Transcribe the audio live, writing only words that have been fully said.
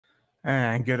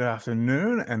And good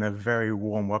afternoon, and a very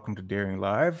warm welcome to Daring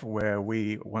Live, where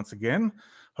we once again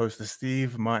host the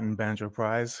Steve Martin Banjo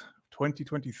Prize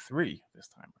 2023 this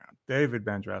time around. David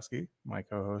Bandrowski, my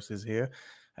co-host, is here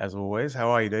as always. How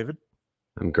are you, David?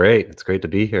 I'm great. It's great to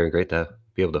be here and great to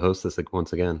be able to host this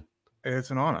once again.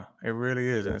 It's an honor. It really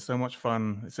is, and it's so much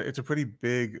fun. It's a pretty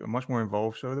big, much more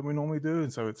involved show than we normally do,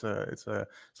 and so it's a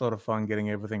lot of fun getting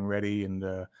everything ready and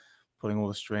pulling all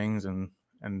the strings and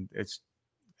it's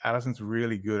Alison's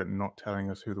really good at not telling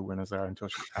us who the winners are until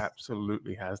she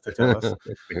absolutely has to tell us.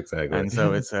 Exactly. And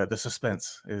so it's the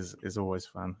suspense is always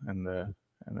fun and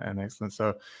excellent.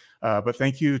 So, but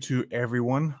thank you to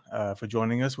everyone for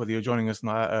joining us. Whether you're joining us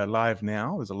live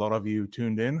now, there's a lot of you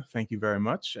tuned in. Thank you very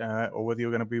much. Or whether you're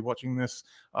going to be watching this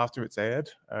after it's aired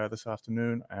this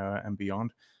afternoon and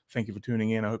beyond, thank you for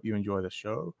tuning in. I hope you enjoy the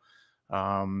show.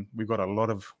 We've got a lot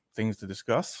of things to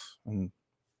discuss, and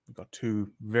we've got two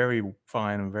very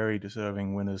fine and very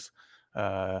deserving winners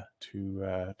to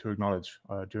acknowledge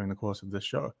during the course of this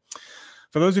show.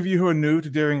 For those of you who are new to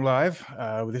Daring Live,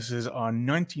 this is our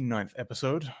 99th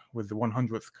episode, with the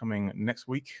 100th coming next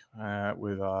week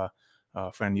with our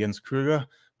friend Jens Kruger.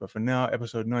 But for now,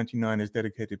 episode 99 is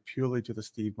dedicated purely to the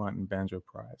Steve Martin Banjo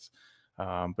Prize.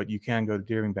 But you can go to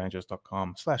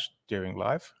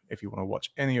daringbanjos.com/daringlive if you want to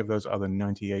watch any of those other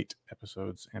 98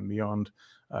 episodes and beyond.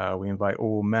 We invite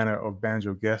all manner of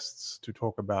banjo guests to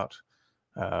talk about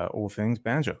all things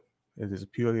banjo. It is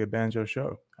purely a banjo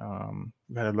show.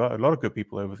 We've had a lot of good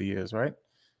people over the years, right?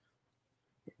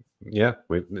 Yeah,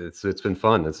 it's been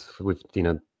fun. We've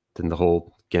done the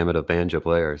whole gamut of banjo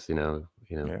players. Yeah.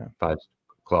 5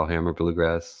 clawhammer,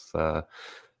 bluegrass.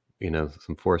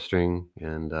 Some 4-string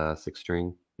and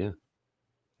 6-string. Yeah.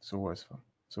 It's always fun.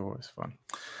 It's always fun.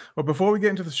 Well, before we get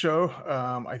into the show,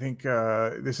 I think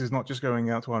this is not just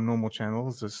going out to our normal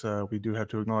channels. We do have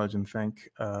to acknowledge and thank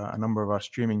a number of our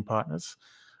streaming partners.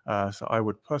 So I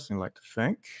would personally like to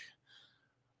thank,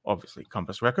 obviously,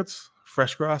 Compass Records,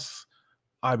 Freshgrass,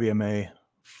 IBMA,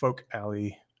 Folk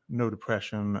Alley, No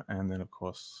Depression, and then, of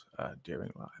course,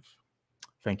 Daring Live.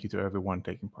 Thank you to everyone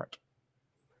taking part.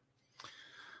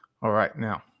 All right,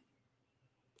 now,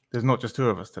 there's not just two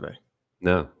of us today.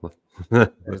 No.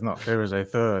 There's not. There is a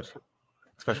third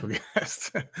special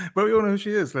guest. But we all know who she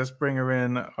is. Let's bring her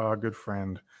in, our good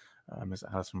friend, Miss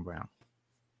Alison Brown.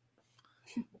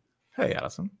 Hey,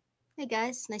 Alison. Hey,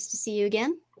 guys. Nice to see you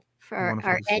again for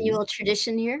our annual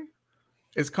tradition here.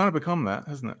 It's kind of become that,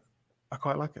 hasn't it? I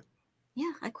quite like it.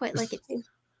 Yeah, I quite like it too.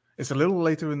 It's a little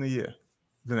later in the year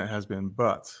than it has been,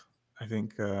 but I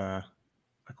think I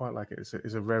quite like it.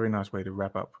 It's a very nice way to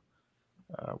wrap up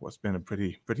what's been a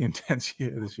pretty intense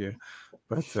year this year.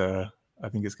 But I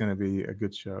think it's going to be a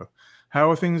good show.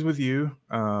 How are things with you?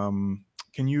 Can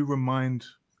you remind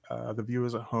the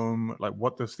viewers at home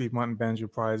what the Steve Martin Banjo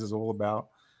Prize is all about?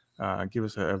 Give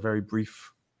us a very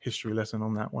brief history lesson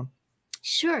on that one.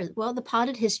 Sure. Well, the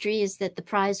potted history is that the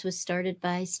prize was started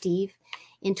by Steve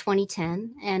in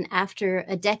 2010. And after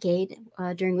a decade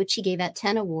during which he gave out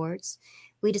 10 awards,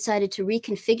 we decided to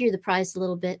reconfigure the prize a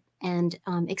little bit and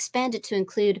expand it to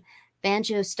include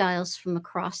banjo styles from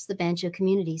across the banjo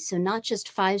community. So not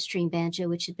just 5-string banjo,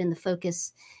 which had been the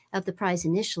focus of the prize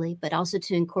initially, but also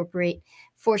to incorporate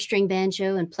 4-string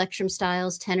banjo and plectrum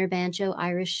styles, tenor banjo,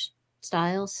 Irish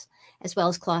styles, as well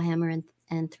as clawhammer and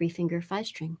 3-finger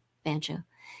 5-string banjo.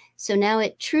 So now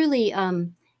it truly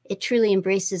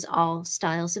embraces all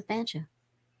styles of banjo.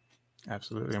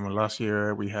 Absolutely. I mean, last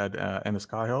year we had Enna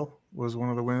Skyhill was one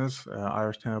of the winners,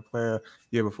 Irish tenor player.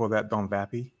 The year before that, Don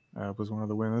Vappy was one of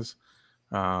the winners.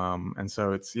 And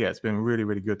so it's been really,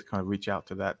 really good to kind of reach out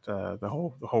to that the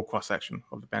whole cross section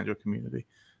of the banjo community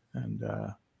and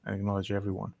acknowledge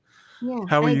everyone. Yeah.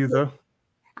 How are you though?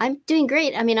 I'm doing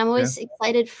great. I mean, I'm always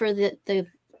excited for the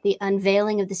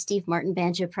unveiling of the Steve Martin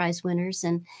Banjo Prize winners.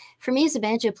 And for me as a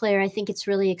banjo player, I think it's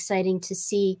really exciting to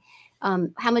see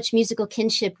how much musical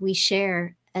kinship we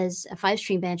share as a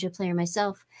 5-string banjo player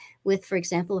myself with, for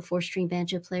example, a 4-string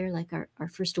banjo player like our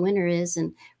first winner is,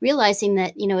 and realizing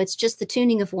that, it's just the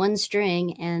tuning of one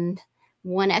string and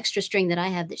one extra string that I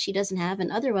have that she doesn't have.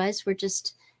 And otherwise we're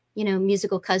just,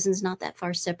 musical cousins, not that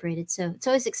far separated. So it's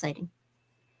always exciting.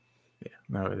 Yeah,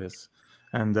 no, it is.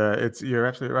 And you're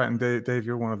absolutely right. And Dave,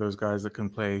 you're one of those guys that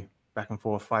can play back and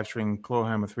forth 5-string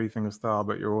clawhammer 3-finger style,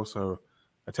 but you're also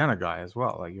a tenor guy as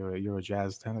well. Like you're a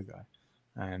jazz tenor guy,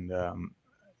 and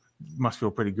must feel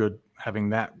pretty good having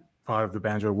that part of the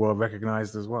banjo world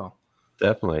recognized as well.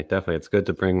 Definitely. It's good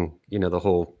to bring the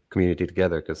whole community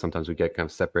together, because sometimes we get kind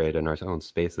of separated in our own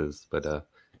spaces, but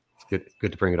it's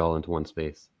good to bring it all into one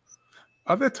space.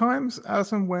 Are there times,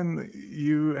 Alison, when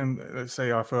you and let's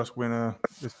say our first winner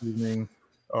this evening,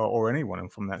 or anyone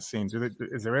from that scene,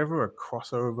 is there ever a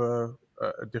crossover,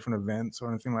 different events or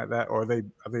anything like that, or are they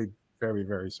very,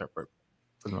 very separate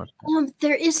for the most part?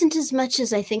 There isn't as much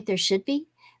as I think there should be.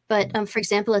 But for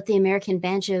example, at the American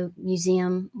Banjo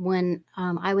Museum, when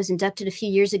I was inducted a few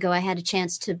years ago, I had a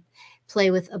chance to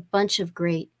play with a bunch of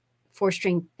great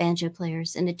 4-string banjo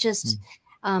players, and it just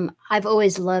I've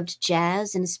always loved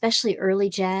jazz, and especially early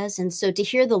jazz. And so to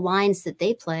hear the lines that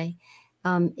they play,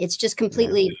 it's just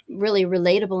completely really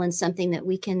relatable and something that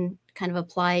we can kind of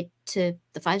apply to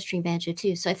the 5-string banjo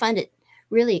too. So I find it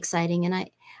really exciting. And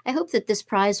I hope that this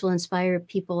prize will inspire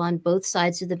people on both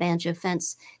sides of the banjo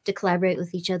fence to collaborate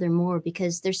with each other more,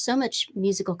 because there's so much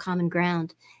musical common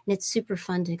ground, and it's super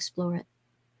fun to explore it.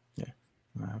 Yeah,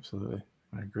 absolutely.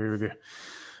 I agree with you.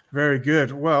 Very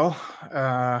good. Well,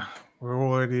 we're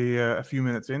already a few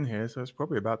minutes in here, so it's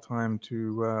probably about time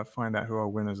to find out who our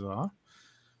winners are.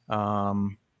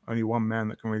 Only one man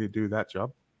that can really do that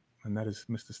job, and that is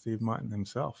Mr. Steve Martin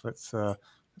himself. Let's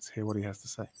hear what he has to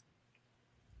say.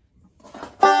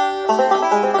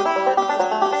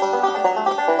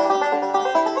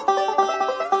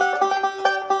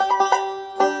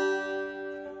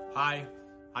 Hi,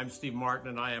 I'm Steve Martin,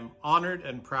 and I am honored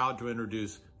and proud to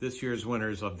introduce this year's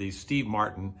winners of the Steve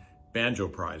Martin Banjo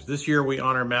Prize. This year we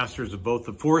honor masters of both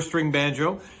the 4-string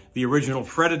banjo, the original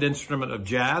fretted instrument of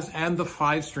jazz, and the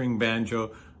 5-string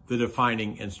banjo, the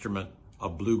defining instrument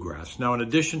of bluegrass. Now, in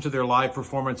addition to their live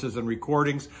performances and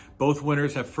recordings, both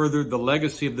winners have furthered the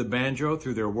legacy of the banjo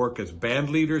through their work as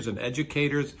band leaders and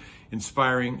educators,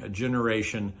 inspiring a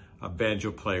generation of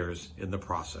banjo players in the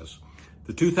process.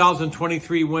 The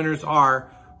 2023 winners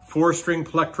are 4-string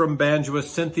plectrum banjoist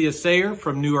Cynthia Sayer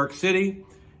from New York City,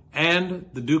 and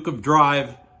the Duke of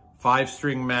Drive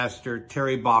 5-string master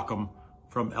Terry Bockham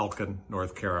from Elkin,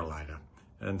 North Carolina.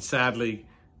 And sadly,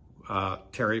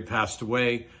 Terry passed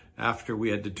away after we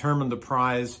had determined the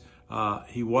prize.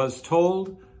 He was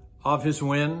told of his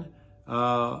win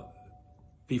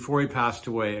before he passed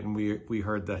away, and we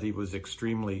heard that he was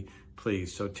extremely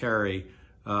pleased. So Terry,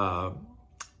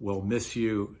 we'll miss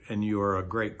you, and you are a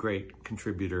great, great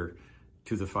contributor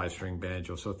to the 5-string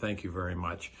banjo. So thank you very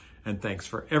much. And thanks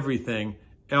for everything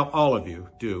all of you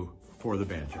do for the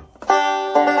banjo.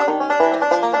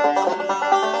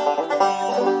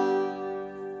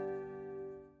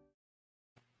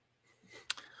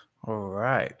 All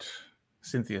right.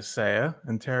 Cynthia Sayer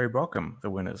and Terry Bockham,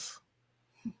 the winners.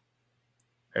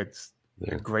 It's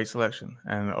a great selection,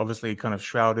 and obviously kind of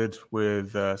shrouded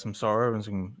with some sorrow and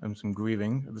some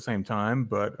grieving at the same time,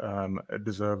 but a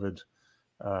deserved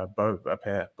both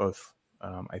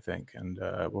I think, and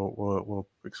we'll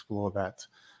explore that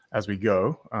as we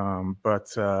go. But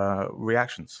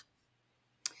reactions.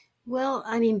 Well,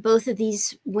 I mean, both of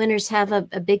these winners have a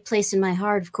big place in my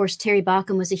heart. Of course, Terry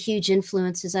Bockham was a huge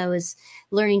influence as I was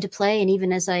learning to play, and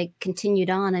even as I continued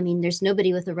on. I mean, there's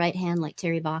nobody with a right hand like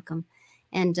Terry Bockham.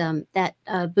 And that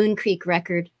Boone Creek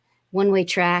record, one-way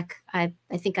track, I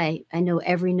think I know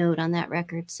every note on that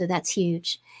record, so that's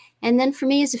huge. And then for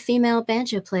me as a female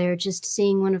banjo player, just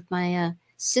seeing one of my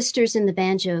sisters in the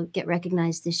banjo get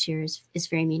recognized this year is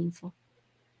very meaningful.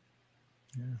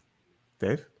 Yeah.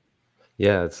 Dave?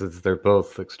 Yeah, they're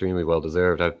both extremely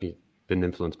well-deserved. I've been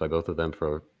influenced by both of them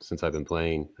since I've been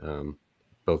playing,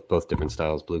 both different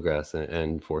styles, bluegrass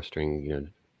and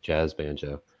 4-string, jazz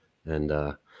banjo. And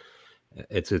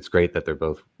it's great that they're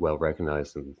both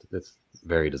well-recognized, and it's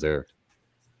very deserved.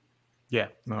 Yeah,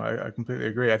 no, I completely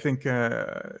agree. I think,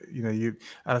 you,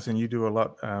 Alison, you do a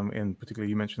lot in particular.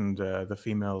 You mentioned the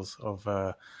females of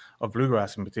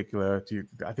bluegrass in particular.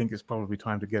 I think it's probably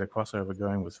time to get a crossover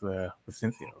going with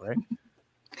Cynthia, right?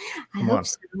 I hope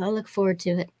so. I look forward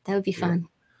to it. That would be fun.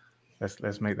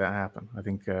 Let's make that happen. I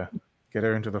think get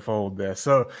her into the fold there.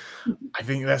 So I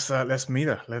think let's meet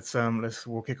her.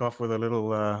 We'll kick off with a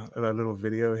little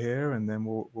video here, and then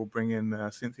we'll bring in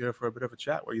Cynthia for a bit of a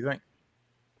chat. What do you think?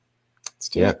 Let's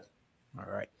do it. All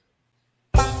right.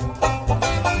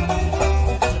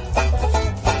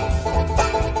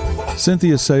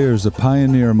 Cynthia Sayer is a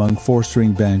pioneer among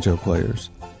 4-string banjo players.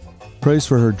 Praised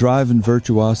for her drive and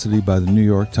virtuosity by the New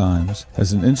York Times,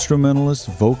 as an instrumentalist,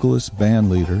 vocalist, band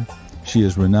leader, she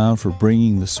is renowned for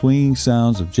bringing the swinging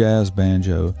sounds of jazz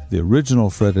banjo, the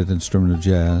original fretted instrument of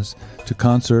jazz, to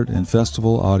concert and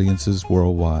festival audiences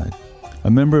worldwide. A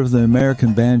member of the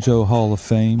American Banjo Hall of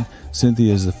Fame,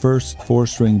 Cynthia is the first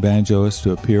 4-string banjoist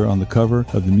to appear on the cover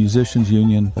of the Musicians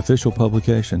Union official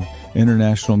publication,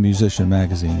 International Musician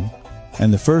Magazine,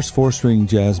 and the first 4-string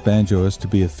jazz banjoist to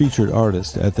be a featured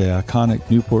artist at the iconic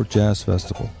Newport Jazz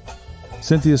Festival.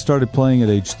 Cynthia started playing at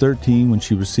age 13 when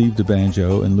she received a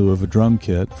banjo in lieu of a drum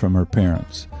kit from her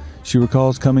parents. She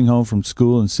recalls coming home from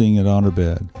school and seeing it on her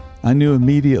bed. I knew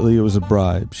immediately it was a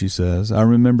bribe, she says. I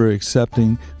remember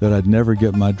accepting that I'd never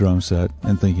get my drum set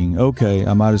and thinking, okay,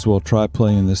 I might as well try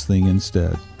playing this thing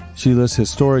instead. She lists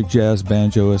historic jazz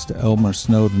banjoist Elmer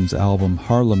Snowden's album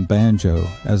Harlem Banjo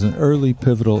as an early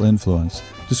pivotal influence,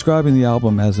 describing the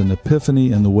album as an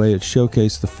epiphany in the way it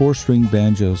showcased the four-string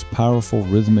banjo's powerful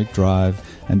rhythmic drive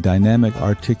and dynamic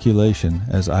articulation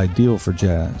as ideal for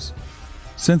jazz.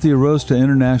 Cynthia rose to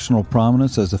international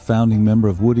prominence as a founding member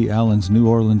of Woody Allen's New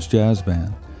Orleans Jazz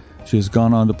Band. She has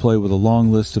gone on to play with a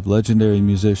long list of legendary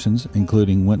musicians,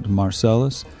 including Wynton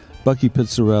Marsalis, Bucky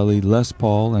Pizzarelli, Les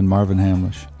Paul, and Marvin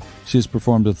Hamlish. She has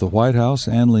performed at the White House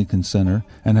and Lincoln Center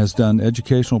and has done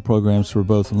educational programs for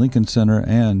both Lincoln Center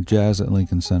and Jazz at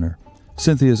Lincoln Center.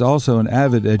 Cynthia is also an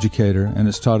avid educator and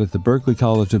has taught at the Berklee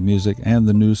College of Music and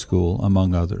the New School,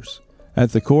 among others.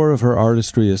 At the core of her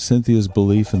artistry is Cynthia's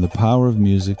belief in the power of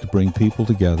music to bring people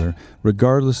together,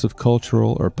 regardless of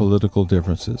cultural or political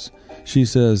differences. She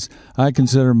says, I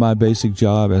consider my basic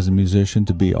job as a musician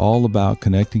to be all about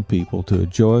connecting people to a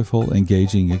joyful,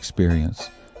 engaging experience.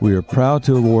 We are proud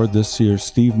to award this year's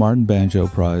Steve Martin Banjo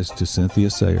Prize to Cynthia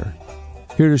Sayer.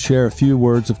 Here to share a few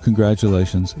words of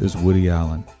congratulations is Woody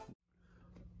Allen.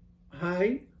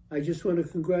 Hi, I just want to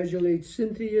congratulate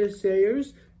Cynthia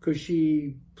Sayers because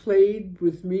she played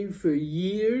with me for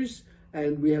years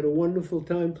and we had a wonderful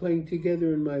time playing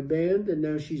together in my band, and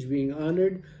now she's being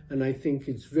honored and I think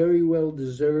it's very well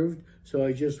deserved. So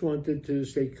I just wanted to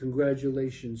say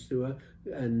congratulations to her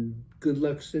and good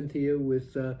luck, Cynthia,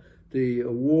 with the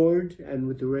award and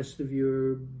with the rest of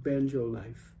your banjo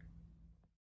life.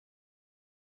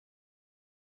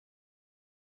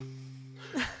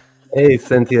 Hey,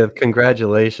 Cynthia,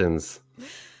 congratulations.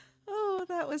 Oh,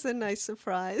 that was a nice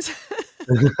surprise.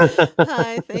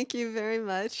 Hi, thank you very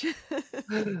much.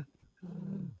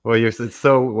 Well, it's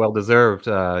so well deserved.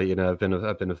 You know, I've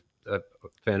been a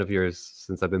fan of yours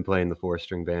since I've been playing the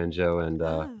four-string banjo,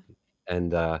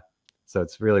 and so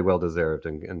it's really well deserved,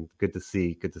 and good to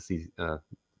see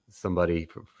somebody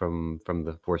from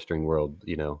the four-string world,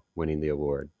 you know, winning the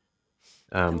award.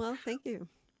 Well, thank you.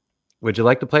 Would you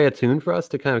like to play a tune for us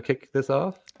to kind of kick this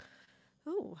off?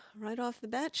 Oh, right off the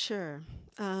bat, sure.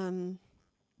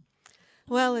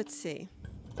 Well, let's see.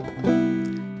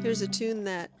 Here's a tune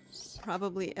that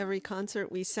probably every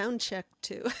concert we sound check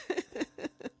to.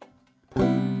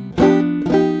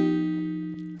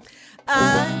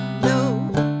 I know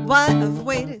why I've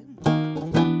waited,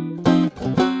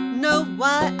 know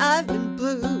why I've been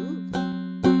blue,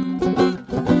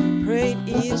 prayed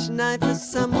each night for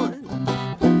someone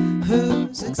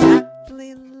who's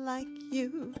exactly like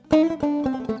you.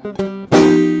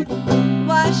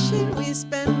 Why should we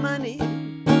spend money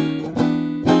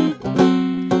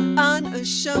on a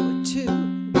show or two?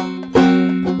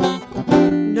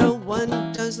 No one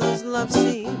does those love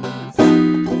scenes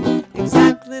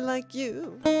exactly like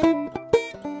you.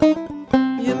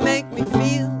 You make me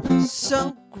feel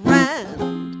so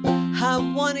grand, I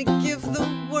want to give the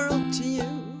world to you.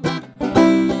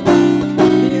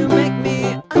 You make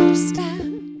me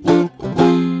understand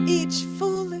each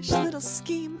foolish little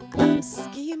scheme I'm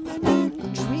scheming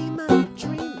and dreaming.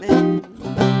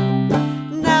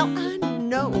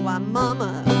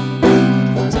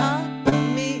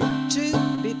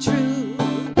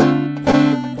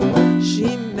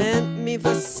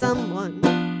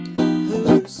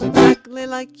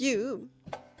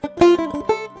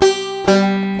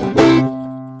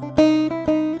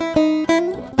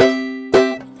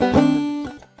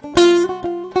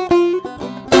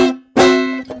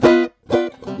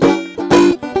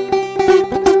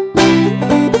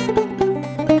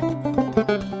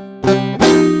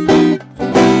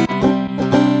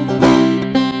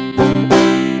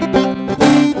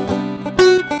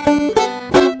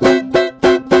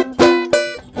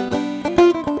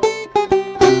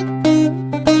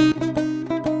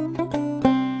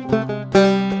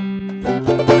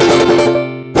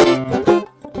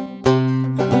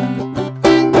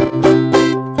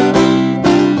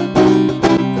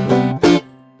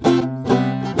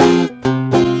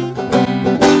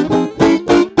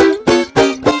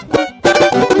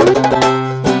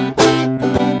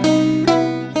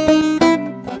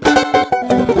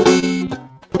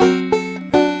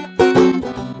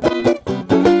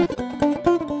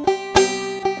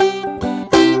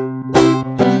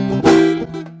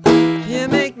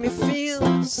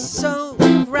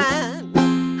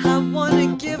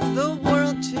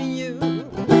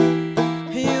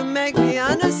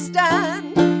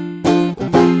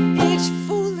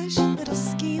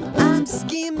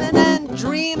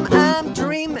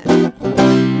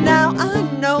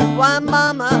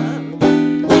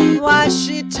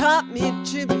 got me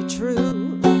to be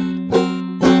true.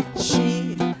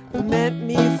 She meant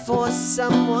me for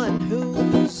someone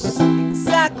who's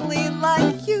exactly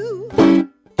like you.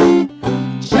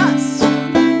 Just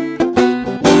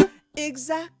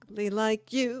exactly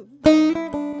like you.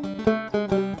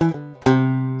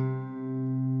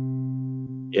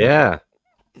 Yeah,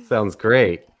 sounds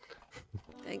great.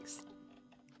 Thanks.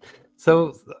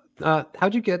 So,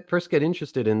 how'd you first get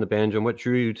interested in the banjo, and what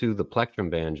drew you to the plectrum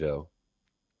banjo?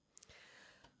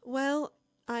 Well,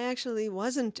 I actually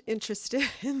wasn't interested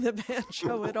in the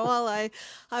banjo at all. I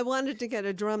wanted to get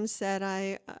a drum set.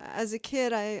 As a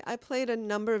kid, I played a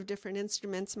number of different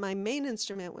instruments. My main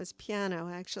instrument was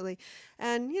piano, actually.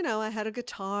 And, you know, I had a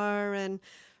guitar, and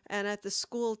at the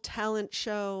school talent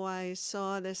show, I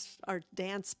saw our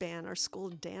school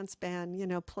dance band, you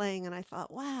know, playing, and I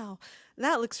thought, wow,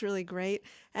 that looks really great.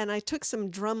 And I took some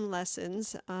drum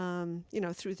lessons, you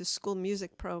know, through the school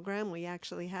music program. We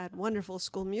actually had wonderful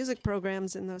school music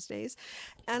programs in those days.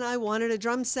 And I wanted a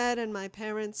drum set, and my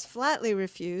parents flatly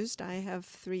refused. I have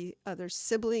 3 other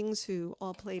siblings who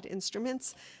all played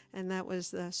instruments, and that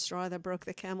was the straw that broke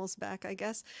the camel's back, I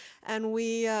guess. And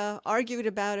we argued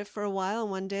about it for a while.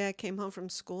 And one day I came home from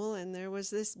school, and there was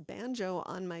this banjo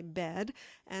on my bed,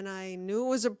 and I knew it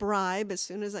was a bribe as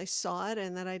soon as I saw it,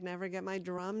 and that I'd never get my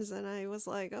drums. And I was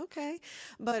like, okay.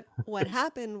 But what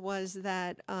happened was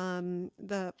that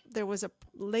there was a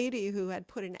lady who had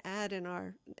put an ad in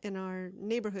our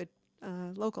neighborhood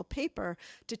local paper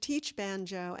to teach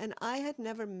banjo, and I had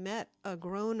never met a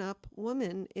grown-up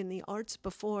woman in the arts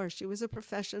before. She was a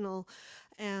professional,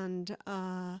 and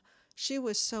she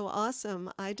was so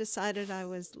awesome. I decided I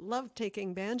loved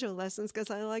taking banjo lessons because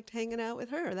I liked hanging out with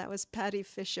her. That was Patty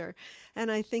Fisher,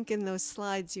 and I think in those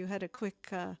slides you had a quick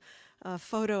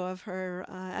photo of her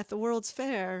at the World's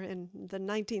Fair in the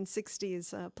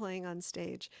 1960s playing on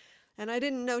stage. And I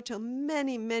didn't know till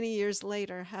many, many years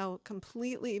later how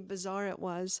completely bizarre it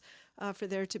was for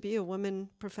there to be a woman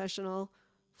professional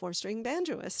 4-string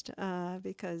banjoist,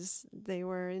 because they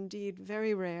were indeed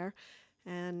very rare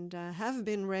and have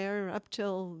been rare up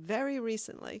till very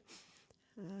recently.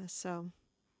 So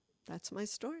that's my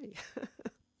story.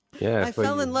 Yeah, I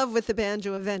fell in love with the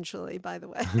banjo eventually, by the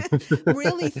way,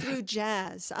 really through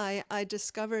jazz. I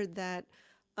discovered that,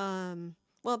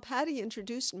 well, Patty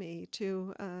introduced me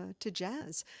to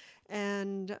jazz,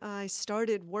 and I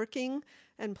started working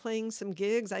and playing some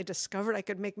gigs. I discovered I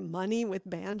could make money with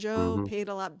banjo, paid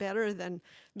a lot better than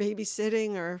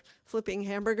babysitting or flipping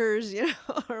hamburgers, you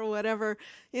know, or whatever,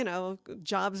 you know,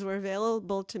 jobs were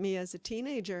available to me as a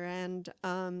teenager. And,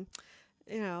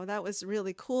 you know, that was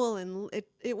really cool. And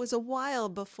it was a while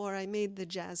before I made the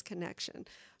jazz connection.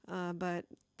 But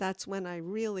that's when I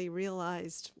really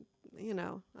realized, you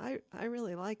know, I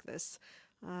really like this.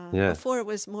 Yeah. Before it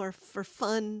was more for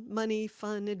fun, money,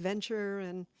 fun, adventure,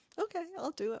 and okay,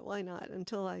 I'll do it. Why not?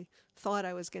 Until I thought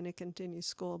I was going to continue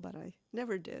school, but I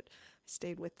never did. I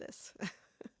stayed with this.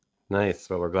 Nice.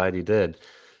 Well, we're glad you did.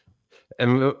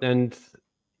 And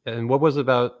what was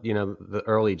about, you know, the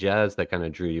early jazz that kind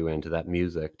of drew you into that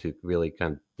music to really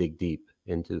kind of dig deep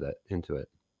into it?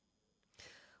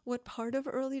 What part of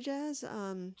early jazz?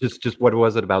 Just what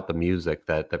was it about the music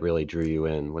that really drew you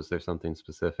in? Was there something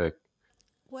specific?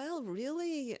 Well,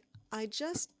 really, I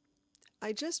just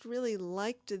really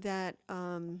liked that.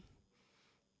 I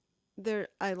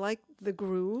liked the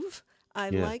groove. I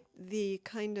Yeah. liked the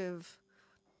kind of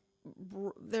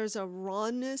there's a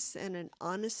rawness and an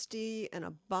honesty and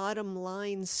a bottom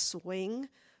line swing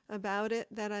about it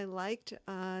that I liked.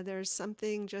 There's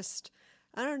something just,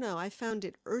 I don't know, I found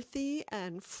it earthy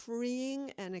and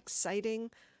freeing and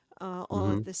exciting all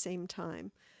at the same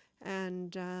time.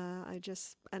 And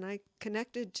I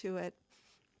connected to it.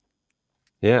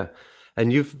 Yeah.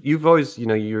 And you've always, you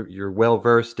know, you're well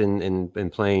versed in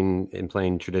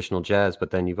playing traditional jazz, but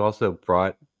then you've also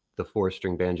brought the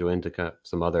 4-string banjo into kind of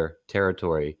some other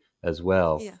territory as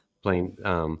well, Yeah. playing,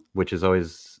 which has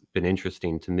always been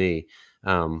interesting to me.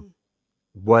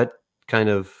 What kind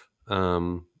of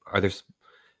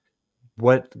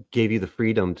what gave you the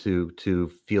freedom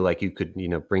to feel like you could, you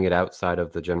know, bring it outside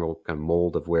of the general kind of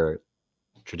mold of where it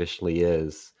traditionally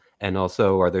is? And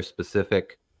also, are there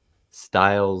specific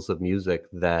styles of music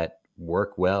that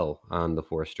work well on the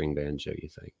 4-string banjo, you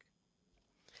think?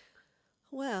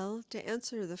 Well, to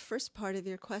answer the first part of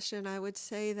your question, I would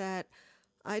say that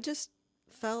I just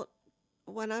felt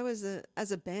when I was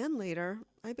as a band leader,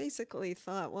 I basically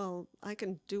thought, well, I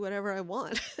can do whatever I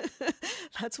want.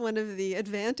 That's one of the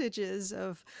advantages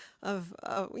of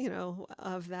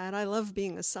that. I love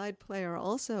being a side player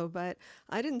also, but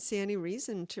I didn't see any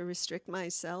reason to restrict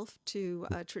myself to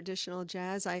traditional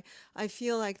jazz. I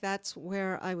feel like that's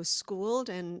where I was schooled,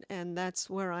 and that's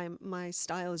where my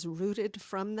style is rooted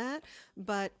from that.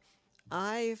 But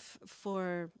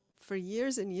for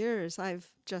years and years,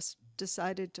 I've just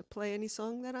decided to play any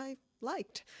song that I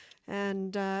liked,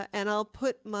 and I'll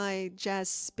put my jazz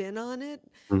spin on it.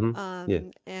 Yeah.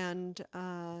 And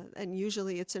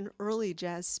usually it's an early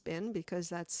jazz spin because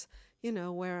that's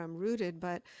where I'm rooted.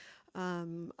 But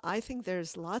I think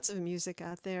there's lots of music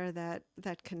out there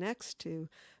that connects to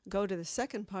go to the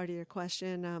second part of your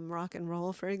question, rock and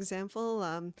roll, for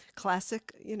example,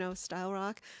 classic, style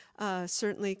rock,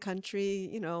 certainly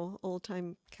country, old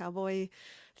time cowboy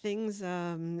things,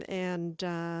 and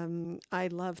I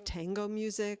love tango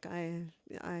music.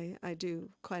 I do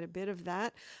quite a bit of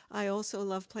that. I also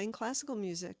love playing classical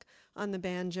music on the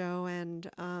banjo, and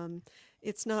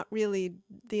it's not really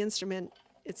the instrument.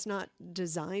 It's not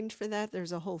designed for that.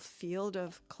 There's a whole field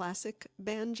of classic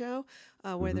banjo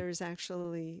where there's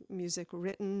actually music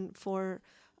written for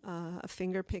a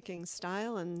finger-picking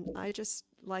style, and I just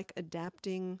like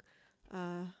adapting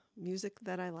music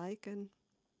that I like and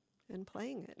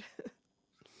playing it.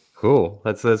 Cool.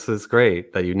 That's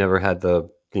great that you never had the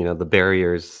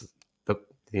barriers,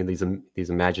 these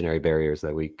imaginary barriers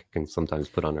that we can sometimes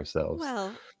put on ourselves.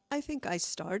 Well, I think I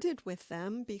started with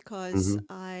them because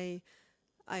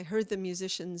I heard the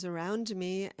musicians around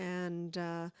me, and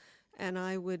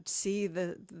I would see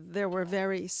there were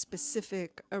very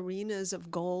specific arenas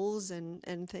of goals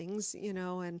and things,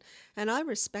 and I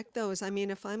respect those. I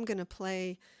mean, if I'm going to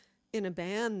play in a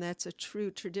band that's a true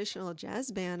traditional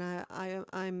jazz band,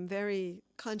 I'm very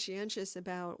conscientious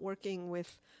about working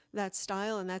with that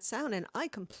style and that sound, and I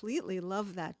completely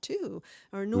love that too.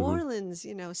 Or New Orleans,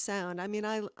 sound. I mean,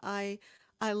 I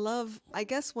love, I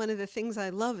guess one of the things I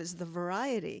love is the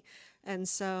variety. And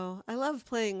so I love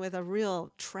playing with a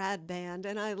real trad band,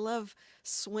 and I love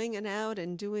swinging out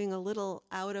and doing a little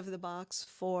out of the box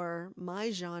for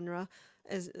my genre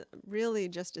as really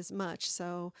just as much.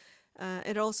 So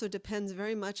it also depends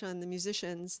very much on the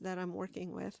musicians that I'm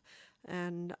working with.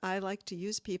 And I like to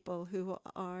use people who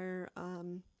are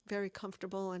very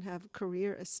comfortable and have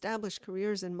established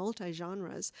careers in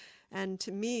multi-genres. And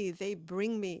to me, they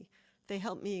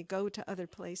help me go to other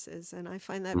places, and I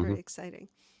find that very exciting.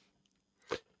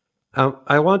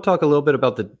 I want to talk a little bit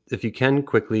about if you can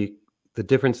quickly, the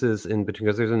differences in between,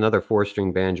 because there's another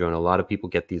 4-string banjo, and a lot of people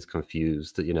get these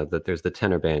confused, that there's the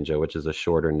tenor banjo, which is a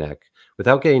shorter neck.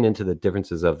 Without getting into the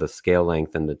differences of the scale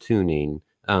length and the tuning,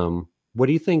 what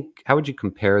do you think, how would you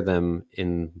compare them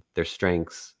in their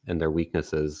strengths and their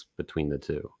weaknesses between the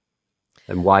two?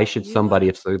 And why should somebody,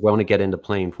 if they want to get into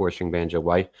playing 4-string banjo,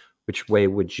 which way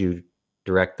would you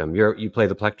direct them? You play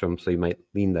the plectrum, so you might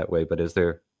lean that way, but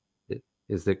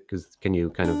can you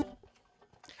kind of,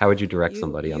 how would you direct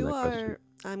somebody on that question?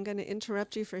 I'm going to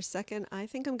interrupt you for a second. I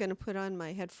think I'm going to put on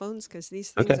my headphones because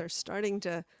these things are starting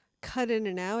to cut in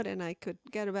and out, and I could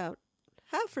get about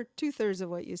half or 2/3 of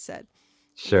what you said.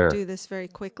 Sure. I'll do this very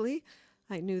quickly.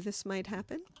 I knew this might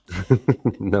happen.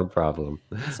 No problem.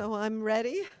 So I'm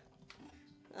ready.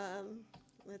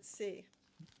 Let's see.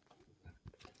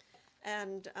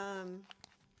 And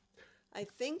I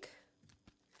think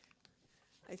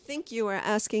you were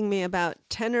asking me about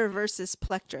tenor versus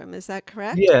plectrum. Is that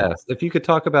correct? Yes. If you could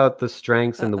talk about the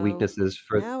strengths and the weaknesses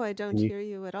for. Now I don't hear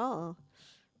you at all.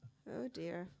 Oh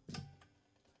dear.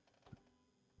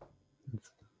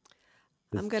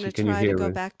 I'm going to try to go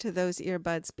back to those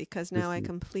earbuds because now I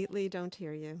completely don't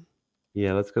hear you.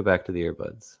 Yeah, let's go back to the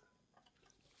earbuds.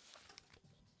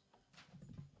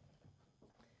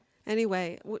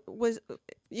 Anyway,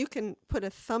 you can put a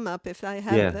thumb up if I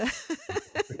have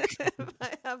if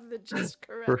I have the gist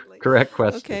correctly. Correct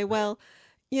question. Okay, well,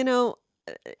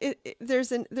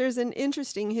 there's an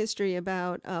interesting history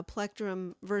about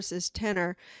plectrum versus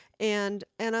tenor, and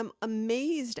I'm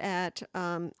amazed at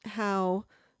how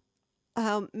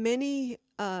many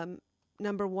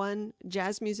number one,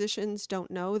 jazz musicians don't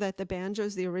know that the banjo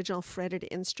is the original fretted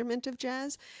instrument of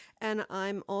jazz, and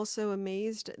I'm also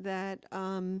amazed that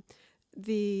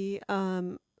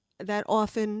that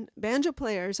often banjo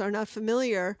players are not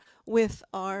familiar with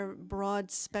our broad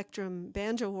spectrum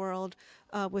banjo world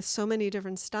with so many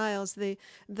different styles. The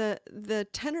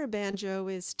tenor banjo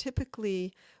is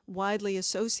typically widely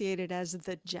associated as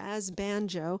the jazz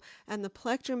banjo, and the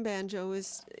plectrum banjo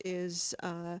is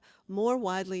more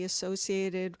widely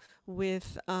associated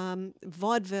with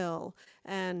vaudeville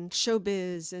and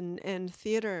showbiz and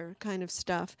theater kind of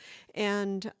stuff.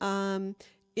 And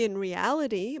in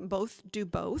reality, both do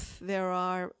both. There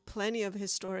are plenty of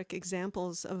historic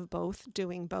examples of both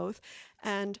doing both.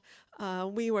 And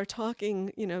we were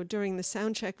talking, during the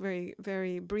sound check very,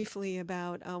 very briefly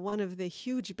about one of the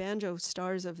huge banjo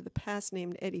stars of the past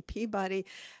named Eddie Peabody.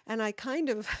 And I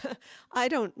I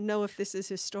don't know if this is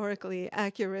historically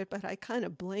accurate, but I kind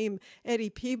of blame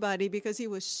Eddie Peabody because he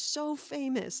was so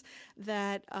famous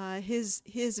that his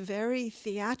very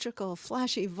theatrical,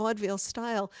 flashy vaudeville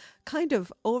style kind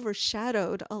of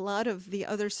overshadowed a lot of the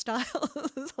other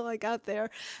styles like out there.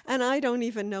 And I don't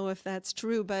even know if that's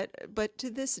true, but to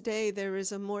this day there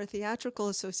is a more theatrical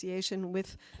association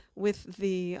with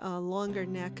the longer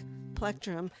neck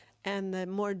plectrum and the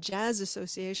more jazz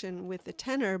association with the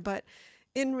tenor. But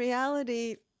in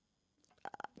reality,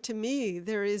 to me,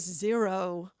 there is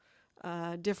zero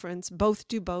difference. Both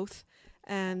do both,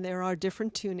 and there are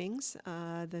different tunings.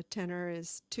 The tenor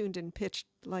is tuned and pitched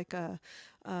like a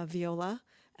viola,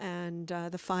 and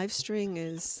the 5-string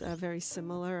is very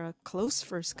similar, a close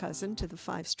first cousin to the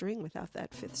 5-string without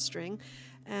that 5th string.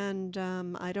 And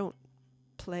I don't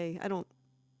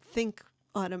think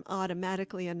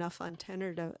automatically enough on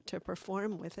tenor to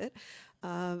perform with it.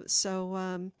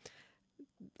 So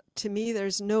to me,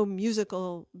 there's no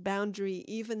musical boundary,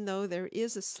 even though there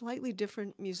is a slightly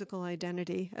different musical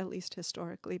identity, at least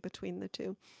historically, between the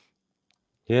two.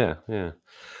 Yeah, yeah.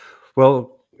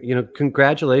 Well,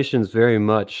 congratulations very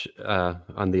much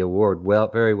on the award.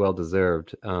 Very well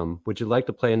deserved. Would you like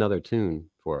to play another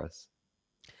tune for us?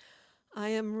 I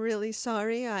am really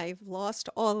sorry. I've lost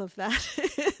all of that.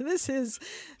 This is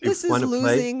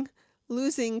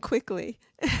losing quickly.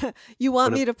 You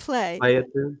want me to play? Play a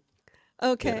tune?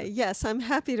 Okay. Yeah. Yes, I'm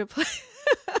happy to play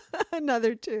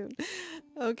another tune.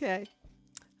 Okay.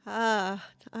 I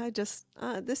just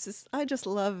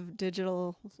love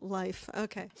digital life.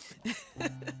 Okay.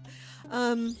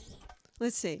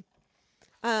 Let's see.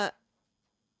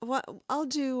 What I'll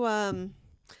do.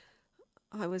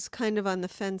 I was kind of on the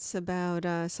fence about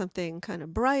something kind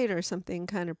of bright or something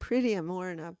kind of pretty. I'm more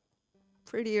in a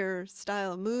prettier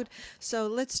style of mood. So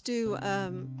let's do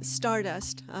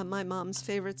Stardust, my mom's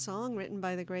favorite song, written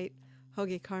by the great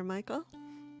Hoagie Carmichael.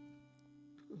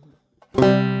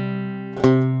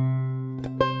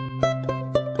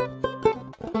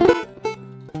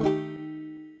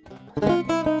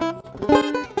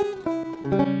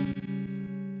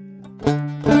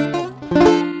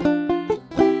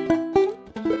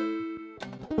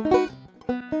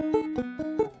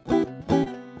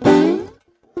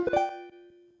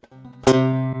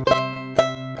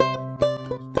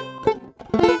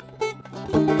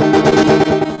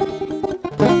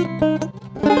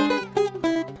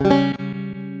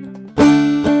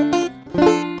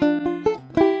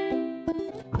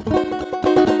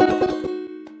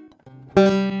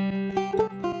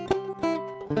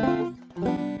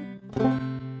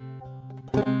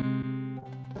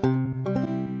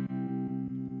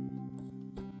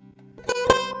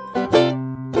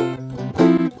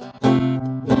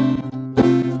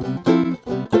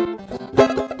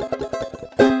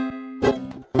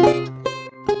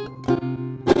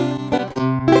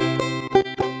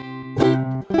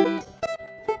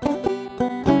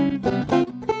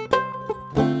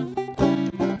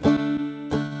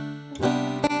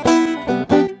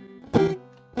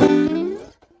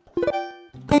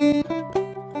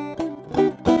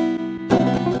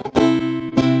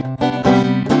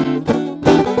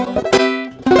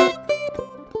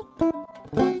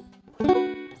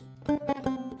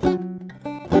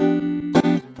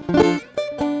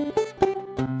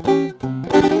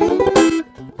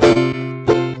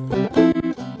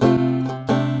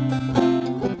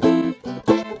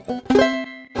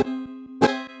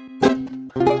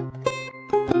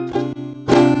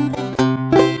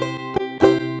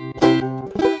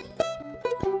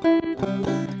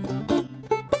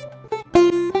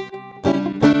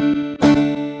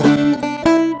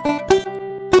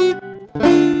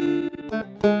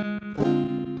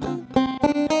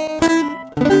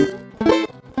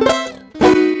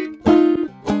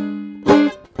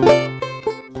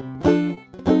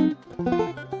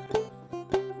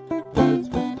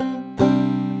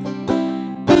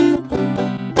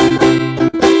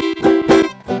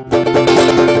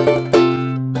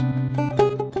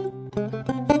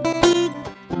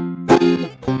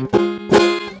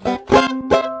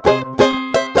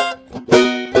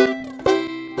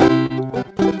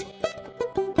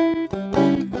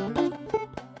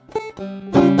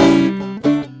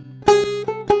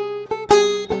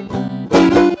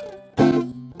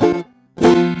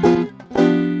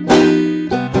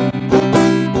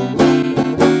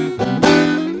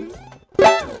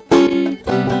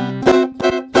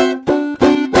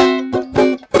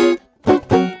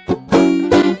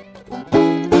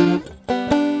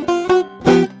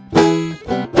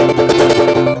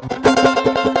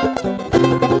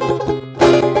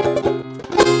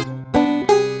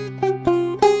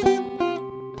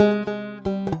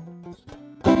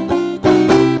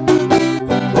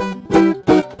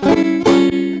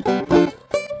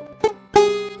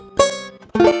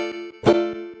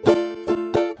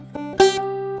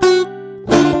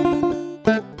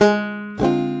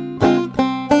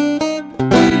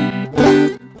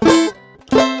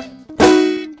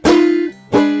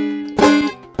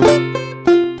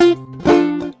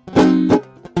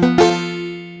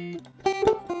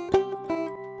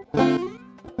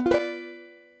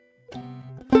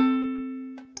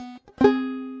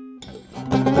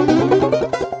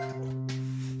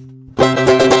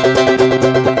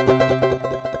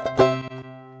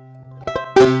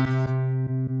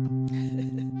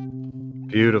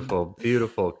 Beautiful,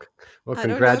 beautiful. Well, I don't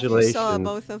know if you congratulations. saw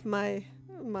both of my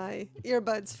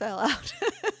earbuds fell out.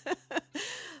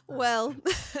 Well,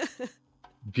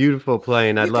 Beautiful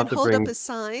playing. I'd you love can to hold bring up a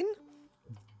sign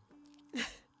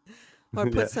or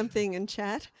put Yeah. something in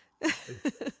chat.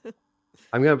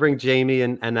 I'm gonna bring Jamie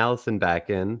and Alison back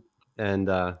in, and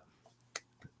that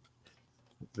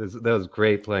was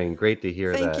great playing. Great to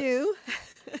hear Thank that. you.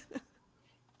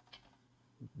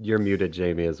 You're muted,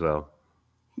 Jamie, as well.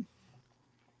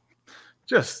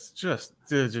 Just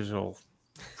digital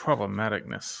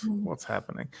problematicness. What's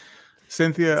happening?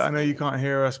 Cynthia, I know you can't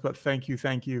hear us, but thank you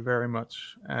very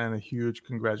much, and a huge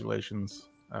congratulations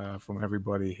from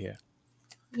everybody here.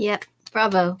 Yep,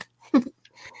 bravo.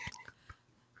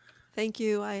 Thank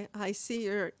you. I see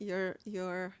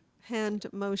your hand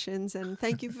motions, and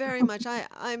thank you very much.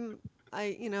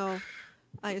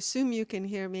 I assume you can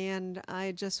hear me, and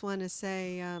I just want to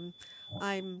say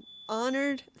I'm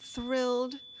honored,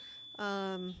 thrilled,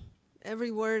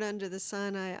 every word under the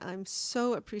sun. I'm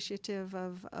so appreciative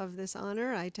of this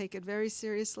honor. I take it very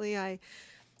seriously.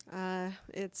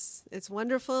 It's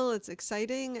wonderful, it's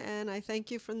exciting, and I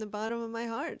thank you from the bottom of my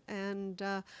heart. And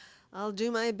I'll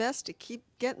do my best to keep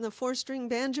getting the 4-string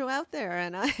banjo out there,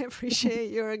 and I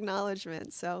appreciate your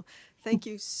acknowledgement. So thank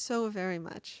you so very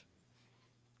much.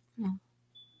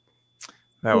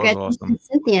 That was awesome.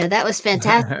 Cynthia, that was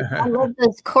fantastic. I love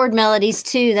those chord melodies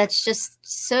too. That's just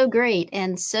so great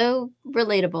and so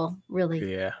relatable,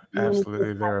 really. Yeah,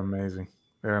 absolutely. They're amazing.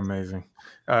 They're amazing.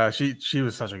 She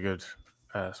was such a good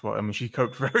spot. I mean, she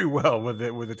coped very well with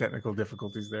the technical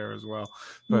difficulties there as well.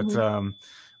 But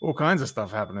all kinds of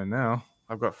stuff happening now.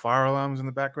 I've got fire alarms in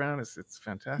the background. It's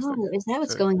fantastic. Oh, is that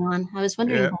what's going on? I was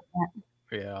wondering about that.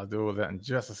 Yeah, I'll deal with that in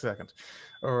just a second.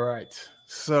 All right.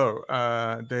 So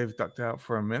Dave ducked out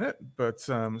for a minute, but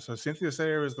so Cynthia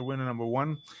Sayer is the winner number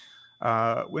 1.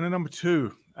 Winner number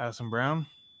 2, Alison Brown.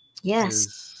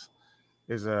 Yes.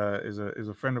 Is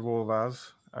a friend of all of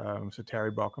ours, so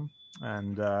Terry Bockham.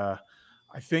 And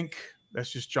I think let's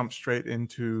just jump straight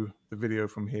into the video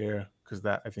from here, because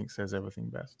that I think says everything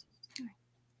best.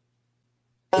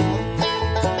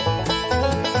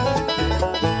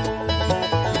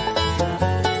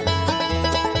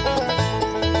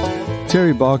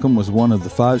 Terry Bockham was one of the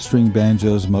 5-string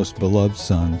banjo's most beloved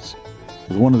sons.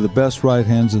 With one of the best right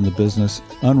hands in the business,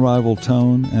 unrivaled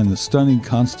tone, and the stunning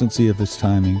constancy of his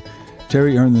timing,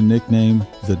 Terry earned the nickname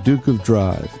the Duke of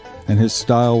Drive, and his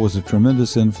style was a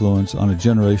tremendous influence on a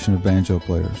generation of banjo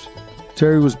players.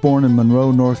 Terry was born in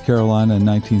Monroe, North Carolina in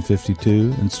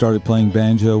 1952 and started playing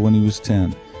banjo when he was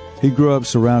 10. He grew up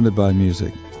surrounded by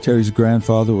music. Terry's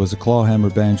grandfather was a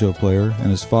clawhammer banjo player,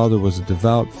 and his father was a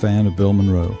devout fan of Bill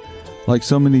Monroe. Like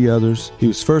so many others, he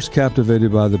was first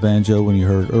captivated by the banjo when he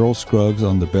heard Earl Scruggs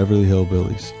on the Beverly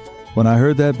Hillbillies. "When I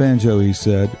heard that banjo," he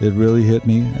said, "it really hit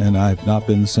me, and I have not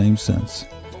been the same since."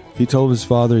 He told his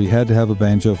father he had to have a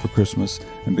banjo for Christmas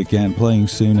and began playing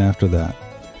soon after that.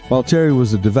 While Terry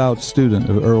was a devout student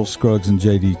of Earl Scruggs and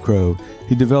J.D. Crowe,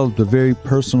 he developed a very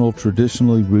personal,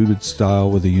 traditionally rooted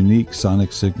style with a unique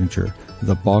sonic signature,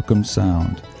 the Bockham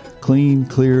sound. Clean,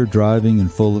 clear, driving,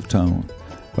 and full of tone.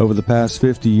 Over the past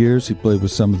 50 years, he played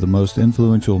with some of the most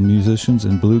influential musicians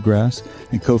in bluegrass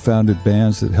and co-founded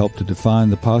bands that helped to define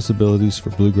the possibilities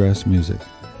for bluegrass music.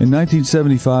 In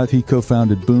 1975, he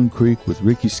co-founded Boone Creek with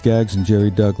Ricky Skaggs and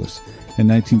Jerry Douglas. In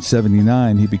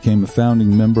 1979, he became a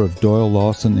founding member of Doyle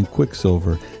Lawson and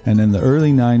Quicksilver, and in the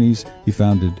early 90s, he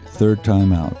founded Third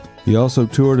Time Out. He also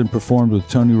toured and performed with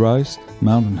Tony Rice,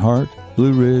 Mountain Heart,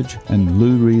 Blue Ridge, and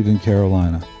Lou Reed in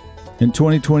Carolina. In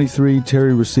 2023,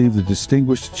 Terry received the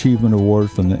Distinguished Achievement Award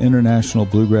from the International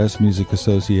Bluegrass Music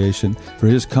Association for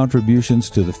his contributions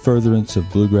to the furtherance of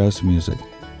bluegrass music.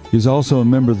 He is also a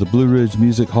member of the Blue Ridge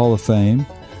Music Hall of Fame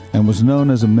and was known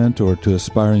as a mentor to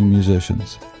aspiring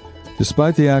musicians.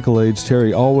 Despite the accolades,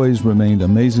 Terry always remained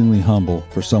amazingly humble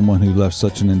for someone who left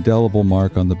such an indelible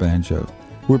mark on the banjo.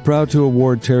 We're proud to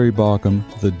award Terry Bockham,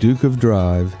 the Duke of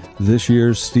Drive, this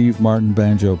year's Steve Martin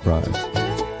Banjo Prize.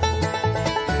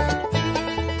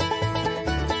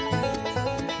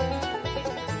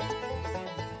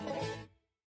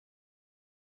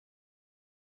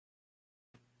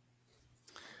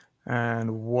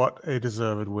 And what a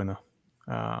deserved winner.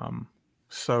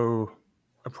 So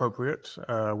appropriate.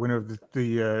 Winner of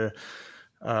the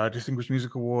Distinguished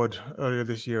Music Award earlier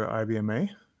this year at IBMA,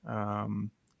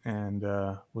 and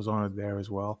was honored there as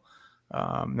well.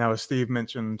 Now, as Steve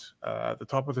mentioned at the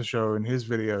top of the show in his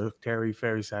video, Terry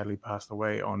very sadly passed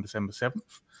away on December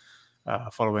 7th,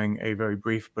 following a very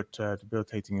brief but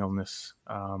debilitating illness.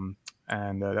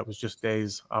 And that was just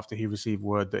days after he received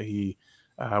word that he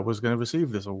was going to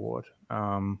receive this award.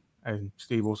 and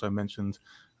Steve also mentioned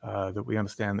that we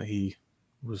understand that he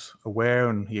was aware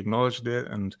and he acknowledged it,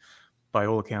 and by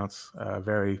all accounts,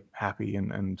 very happy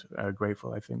and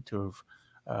grateful, I think, to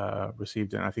have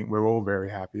received it. And I think we're all very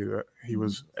happy that he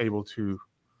was able to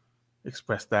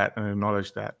express that and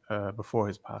acknowledge that before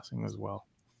his passing as well.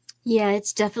 Yeah,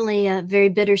 it's definitely very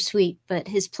bittersweet, but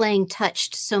his playing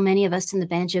touched so many of us in the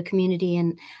banjo community.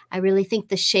 And I really think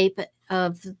the shape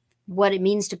of what it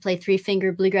means to play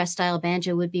three-finger bluegrass style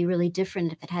banjo would be really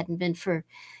different if it hadn't been for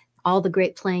all the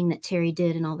great playing that Terry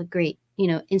did and all the great,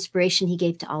 inspiration he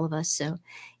gave to all of us. So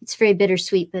it's very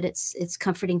bittersweet, but it's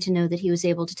comforting to know that he was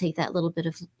able to take that little bit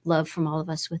of love from all of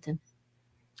us with him.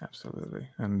 Absolutely.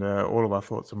 And all of our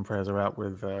thoughts and prayers are out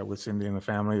with Cindy and the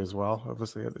family as well,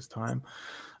 obviously, at this time.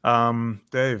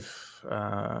 Dave,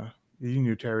 you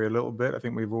knew Terry a little bit. I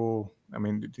think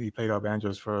he played our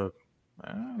banjos for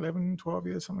 11, 12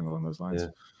 years, something along those lines. Yeah.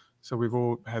 So we've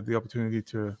all had the opportunity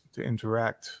to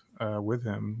interact with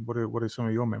him. What are some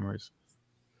of your memories?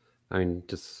 I mean,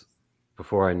 just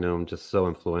before I knew him, just so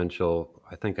influential.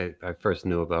 I think I first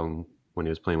knew about him when he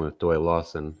was playing with Doyle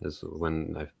Lawson, is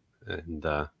when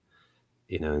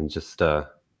just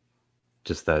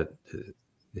that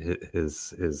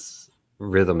his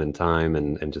rhythm and time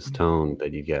and just tone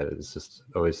that you get is just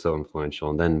always so influential.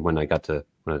 And then when I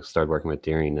started working with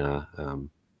Deering and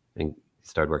he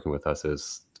started working with us, it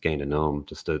was getting to know him,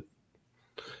 just a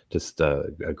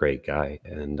great guy.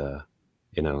 And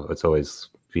it's always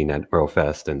being at Earl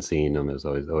Fest and seeing him is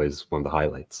always one of the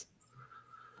highlights.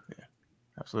 Yeah,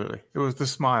 absolutely. It was the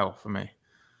smile for me.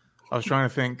 I was trying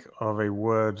to think of a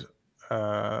word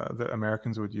that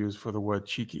Americans would use for the word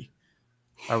cheeky.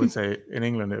 I would say in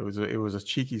England it was a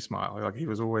cheeky smile. Like there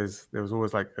was always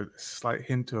like a slight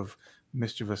hint of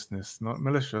mischievousness, not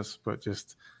malicious, but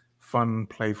just fun,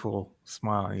 playful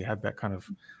smile. And he had that kind of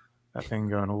that thing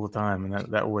going all the time, and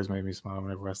that always made me smile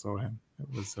whenever I saw him.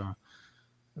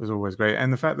 It was always great,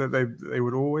 and the fact that they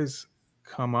would always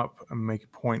come up and make a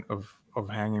point of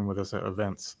hanging with us at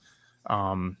events,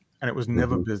 and it was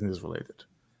never business related.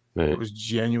 Right. It was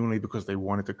genuinely because they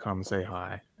wanted to come say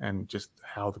hi and just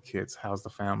how's the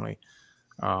family.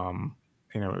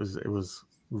 It was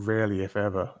rarely, if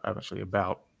ever, actually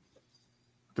about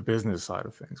the business side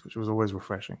of things, which was always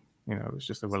refreshing. It was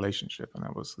just a relationship, and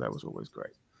that was always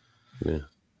great. Yeah.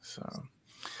 So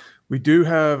we do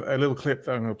have a little clip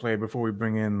that I'm going to play before we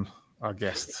bring in our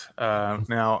guests.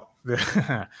 Now,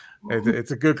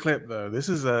 it's a good clip though. This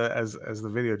is as the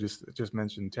video just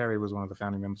mentioned. Terry was one of the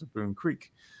founding members of Boone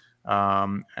Creek.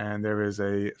 And there is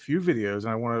a few videos, and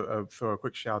I want to throw a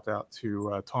quick shout out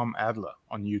to Tom Adler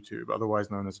on YouTube,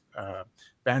 otherwise known as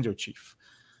Banjo Chief.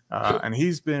 And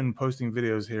he's been posting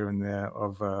videos here and there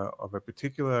of a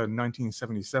particular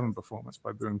 1977 performance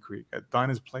by Boone Creek at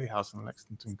Dinah's Playhouse in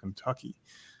Lexington, Kentucky.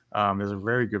 There's a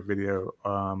very good video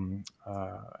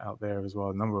out there as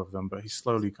well, a number of them, but he's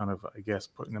slowly kind of, I guess,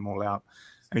 putting them all out.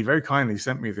 And he very kindly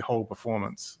sent me the whole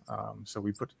performance. So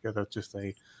we put together just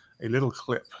a little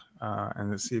clip,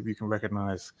 and let's see if you can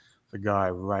recognize the guy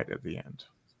right at the end.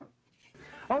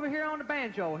 Over here on the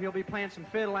banjo, he'll be playing some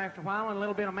fiddle after a while and a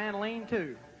little bit of mandolin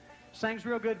too. Sings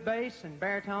real good bass and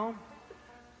baritone.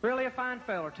 Really a fine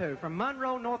feller too. From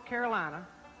Monroe, North Carolina.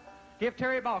 Give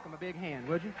Terry Balcom a big hand,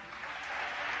 would you?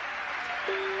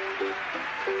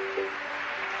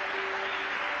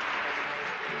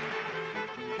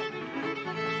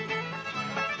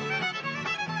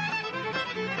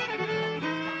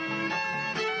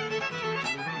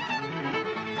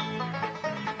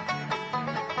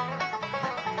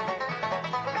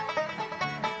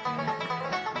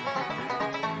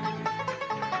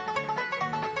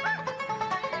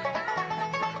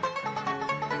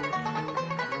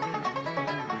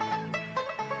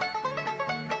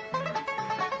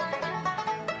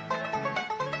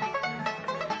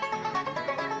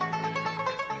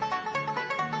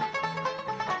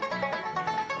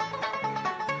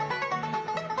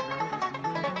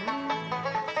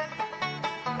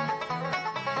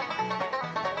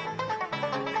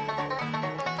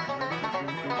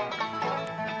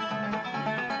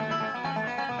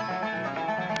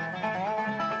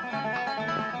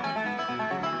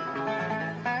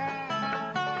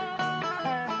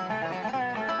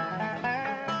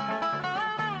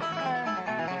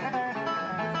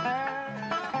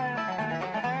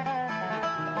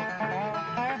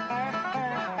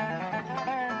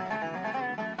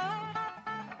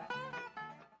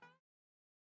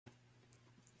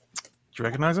 Do you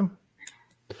recognize him?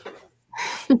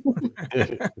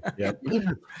 Yeah.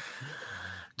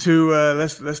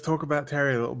 Let's talk about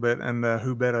Terry a little bit, and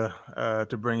who better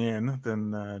to bring in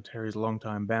than Terry's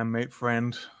longtime bandmate,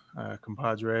 friend,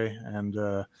 compadre, and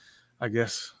I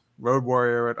guess road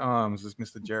warrior at arms is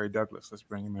Mr. Jerry Douglas. Let's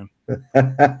bring him in.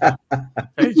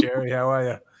 Hey, Jerry, how are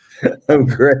you? I'm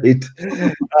great.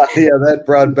 Yeah, that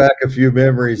brought back a few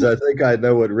memories. I think I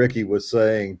know what Ricky was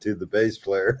saying to the bass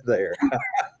player there.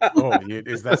 Oh,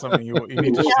 is that something you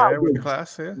need to share with the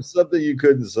class here? Something you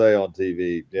couldn't say on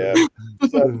TV. Yeah.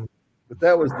 So, but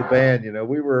that was the band. You know,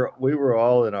 we were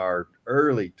all in our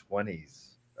early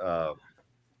 20s.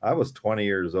 I was 20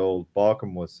 years old.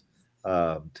 Balcom was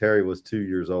Terry was 2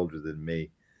 years older than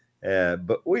me.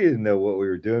 But we didn't know what we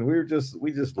were doing. We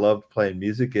just loved playing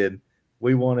music, and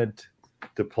we wanted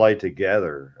to play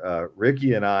together.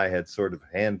 Ricky and I had sort of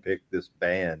handpicked this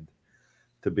band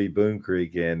to be Boone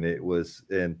Creek, and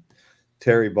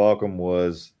Terry Balcom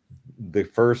was the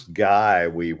first guy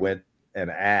we went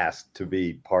and asked to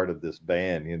be part of this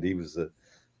band. And he was a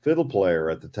fiddle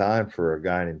player at the time for a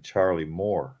guy named Charlie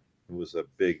Moore, who was a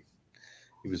big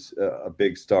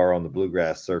star on the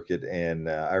bluegrass circuit. And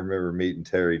I remember meeting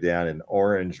Terry down in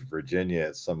Orange, Virginia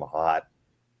at some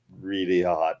really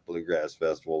hot bluegrass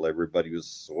festival. Everybody was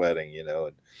sweating, you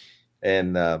know,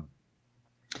 and it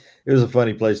was a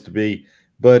funny place to be.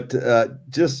 But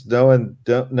just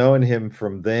knowing him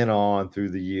from then on through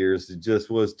the years, it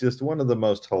was just one of the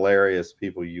most hilarious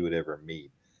people you would ever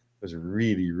meet. He was a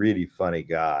really, really funny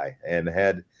guy and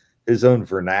had his own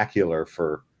vernacular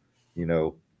for, you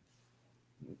know,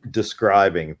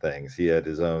 describing things. He had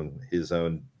his own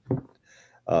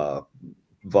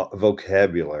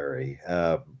vocabulary.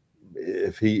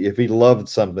 If he loved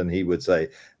something, he would say,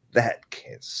 "That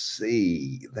can't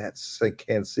see. It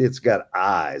can't see. It's got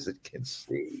eyes. It can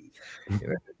see." You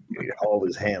know, he'd hold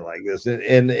his hand like this,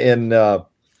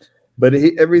 but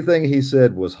everything he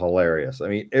said was hilarious. I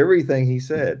mean, everything he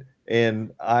said.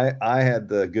 And I had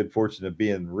the good fortune of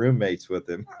being roommates with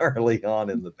him early on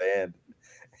in the band,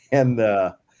 and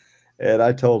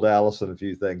I told Alison a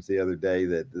few things the other day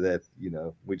that you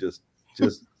know, we just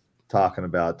talking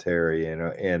about Terry, you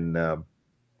know, and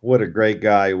what a great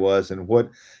guy he was, and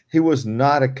he was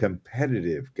not a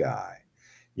competitive guy.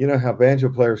 You know how banjo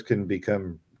players can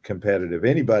become competitive.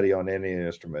 Anybody on any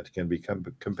instrument can become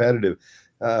competitive.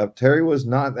 Terry was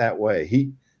not that way.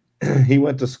 He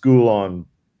went to school on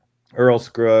Earl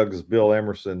Scruggs, Bill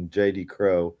Emerson, J.D.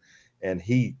 Crowe, and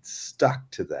he stuck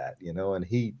to that, you know, and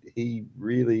he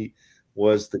really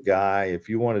was the guy. If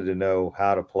you wanted to know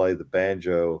how to play the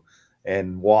banjo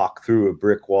and walk through a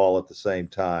brick wall at the same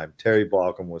time, Terry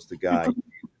Balcom was the guy you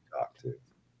talk to.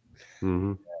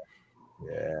 Mm-hmm.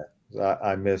 Yeah.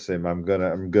 I miss him. I'm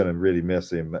gonna really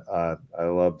miss him. I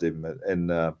loved him,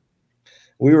 and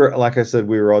we were, like I said,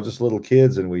 we were all just little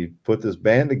kids, and we put this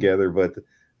band together. But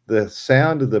the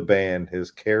sound of the band has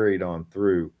carried on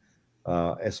through,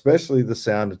 especially the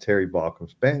sound of Terry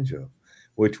Balcom's banjo,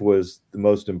 which was the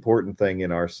most important thing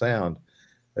in our sound.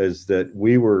 Is that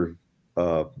we were,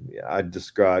 I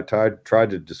tried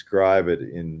to describe it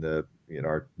in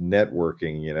our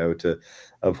networking, you know,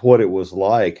 of what it was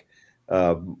like.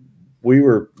 We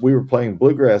were playing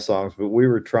bluegrass songs, but we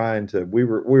were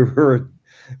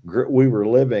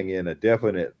living in a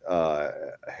definite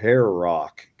hair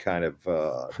rock kind of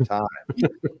time.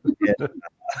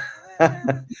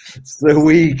 So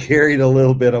we carried a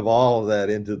little bit of all of that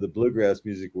into the bluegrass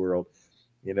music world,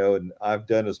 you know, and I've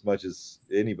done as much as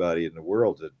anybody in the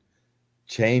world to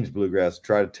change bluegrass,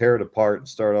 try to tear it apart and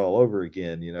start all over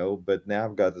again, you know. But now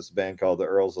I've got this band called the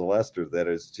Earls of Leicester that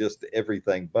is just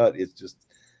everything but. It's just,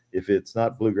 if it's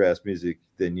not bluegrass music,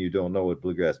 then you don't know what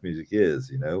bluegrass music is,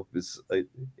 you know.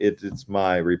 It's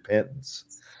my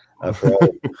repentance for all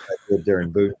I did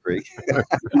during Boone Creek.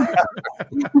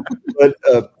 But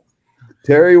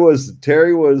Terry was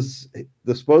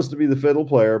supposed to be the fiddle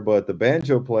player, but the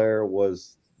banjo player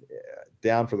was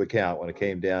down for the count when it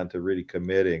came down to really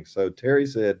committing. So Terry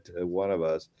said to one of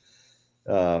us,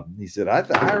 he said,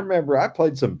 I remember I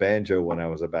played some banjo when I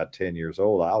was about 10 years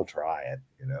old. I'll try it,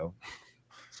 you know.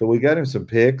 So we got him some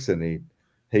picks, and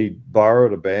he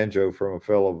borrowed a banjo from a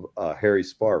fellow, Harry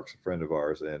Sparks, a friend of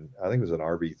ours, and I think it was an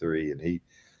RB3. And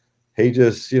he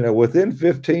just, you know, within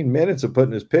 15 minutes of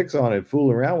putting his picks on and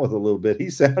fooling around with it a little bit,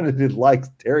 he sounded like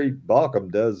Terry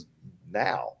Balcom does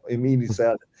now. I mean,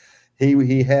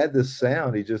 he had this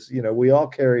sound. He just, you know, we all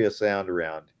carry a sound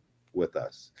around with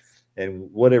us,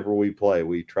 and whatever we play,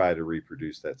 we try to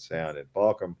reproduce that sound. And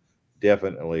Balcom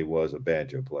definitely was a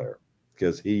banjo player,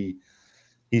 because he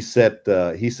set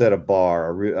a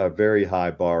bar, a very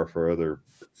high bar for other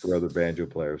banjo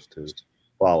players to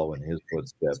follow in his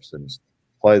footsteps and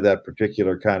play that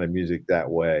particular kind of music that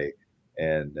way.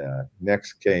 And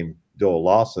next came Doyle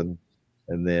Lawson,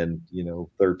 and then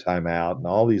Third Time Out, and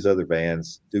all these other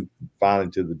bands.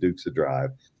 Finally to the Dukes of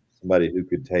Drive, somebody who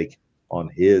could take on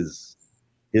his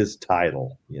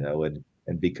title,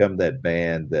 and become that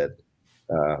band that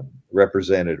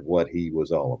represented what he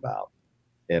was all about.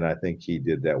 And I think he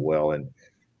did that well. And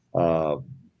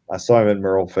I saw him at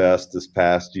Merle Fest this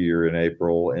past year in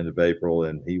end of April,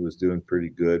 and he was doing pretty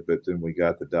good. But then we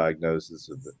got the diagnosis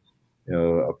of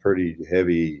a pretty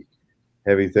heavy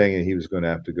thing, and he was going to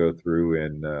have to go through.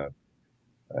 And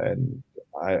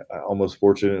I almost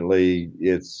fortunately,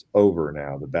 it's over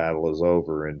now. The battle is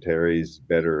over, and Terry's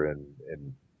better and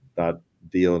not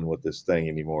dealing with this thing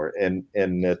anymore. And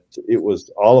that it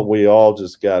was we all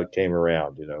just came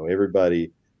around.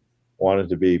 Everybody wanted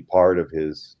to be part of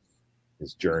his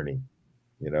journey,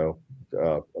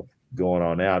 going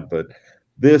on out. But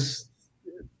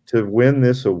to win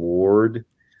this award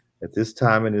at this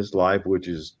time in his life, which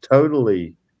is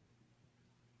totally,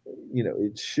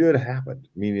 it should happen.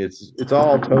 I mean, it's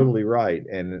all totally right.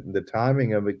 And the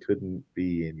timing of it couldn't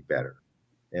be any better.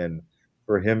 And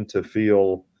for him to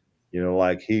feel,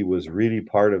 like he was really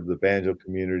part of the banjo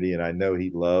community. And I know he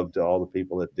loved all the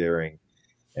people at Daring,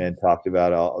 and talked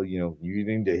about all, you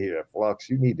need to hear Flux.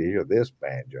 You need to hear this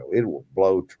banjo. It will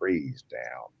blow trees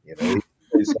down.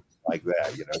 Something like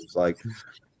that. It's like,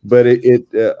 but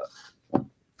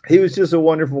he was just a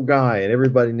wonderful guy, and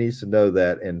everybody needs to know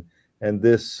that. And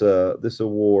this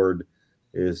award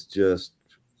is just,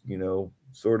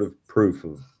 sort of proof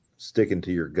of sticking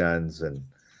to your guns and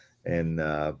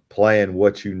playing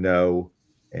what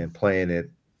and playing it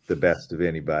the best of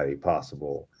anybody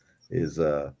possible is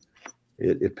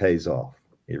it pays off.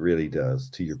 It really does,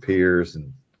 to your peers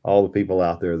and all the people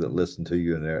out there that listen to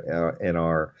you and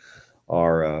are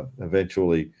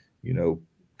eventually,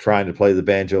 trying to play the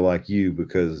banjo like you,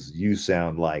 because you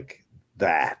sound like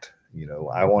that.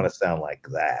 I want to sound like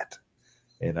that.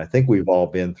 And I think we've all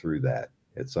been through that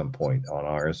at some point on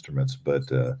our instruments. But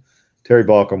Terry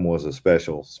Balcom was a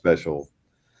special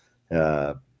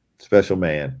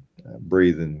man,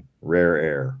 breathing rare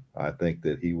air. I think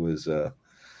that he was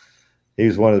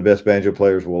one of the best banjo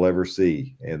players we'll ever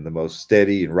see, and the most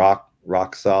steady and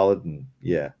rock solid, and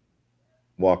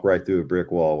walk right through a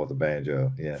brick wall with a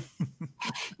banjo. Yeah.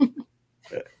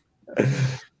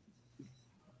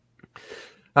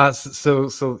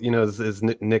 So his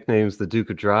nickname's the Duke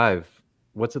of Drive.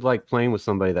 What's it like playing with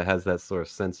somebody that has that sort of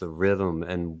sense of rhythm,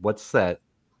 and what's that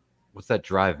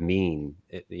drive mean,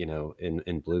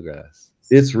 in bluegrass?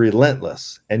 It's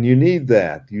relentless, and you need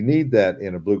that. You need that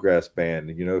in a bluegrass band.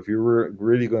 If you're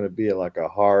really going to be like a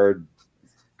hard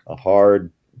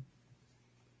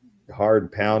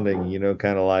pounding,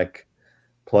 kind of like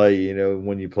play,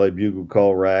 when you play Bugle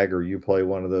Call Rag, or you play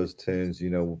one of those tunes,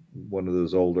 one of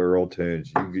those old Earl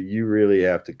tunes, you really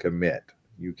have to commit.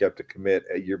 You have to commit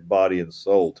your body and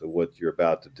soul to what you're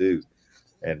about to do.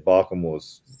 And Balcom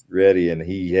was ready, and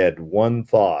he had one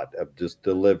thought of just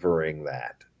delivering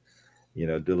that.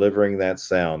 Delivering that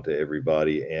sound to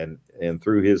everybody, and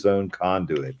through his own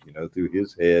conduit, through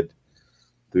his head,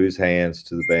 through his hands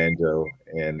to the banjo.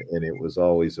 And it was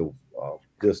always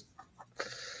just,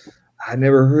 I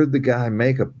never heard the guy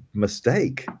make a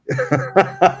mistake.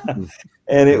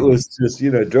 And it was just,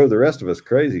 it drove the rest of us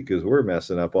crazy, because we're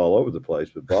messing up all over the place.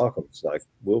 But Balcom's like,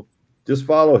 we'll just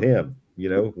follow him,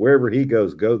 wherever he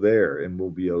goes, go there, and we'll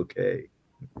be okay.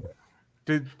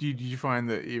 Did you find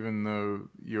that even though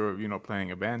you're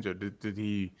playing a banjo, did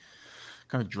he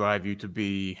kind of drive you to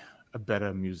be a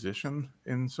better musician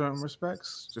in certain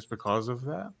respects just because of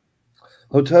that?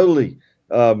 Oh, totally.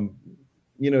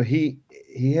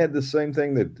 He had the same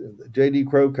thing that J.D.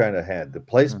 Crowe kind of had, the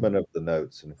placement of the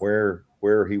notes, and where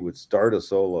he would start a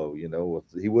solo.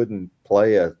 He wouldn't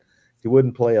play a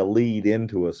lead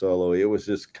into a solo. It was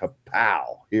just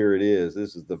kapow. Here it is.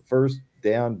 This is the first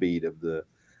downbeat of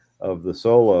the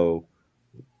solo.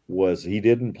 He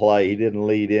didn't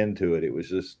lead into it. It was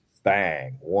just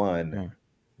bang, one.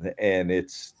 Yeah. And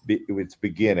it's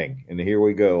beginning. And here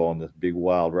we go on this big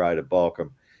wild ride at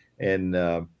Balcom. And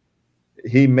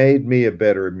he made me a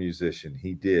better musician.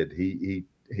 He did.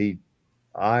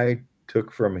 I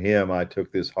took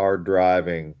this hard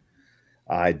driving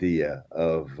idea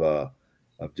of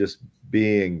just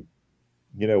being,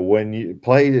 when you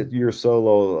play your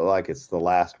solo like it's the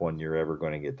last one you're ever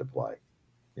going to get to play.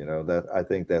 That I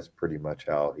think that's pretty much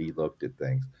how he looked at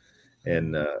things.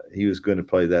 And he was going to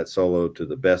play that solo to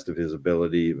the best of his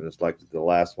ability. It was like the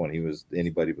last one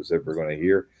anybody was ever going to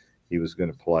hear. He was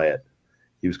going to play it.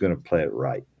 He was going to play it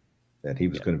right, and he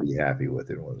was going to be happy with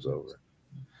it when it was over.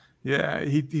 Yeah,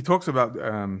 he talks about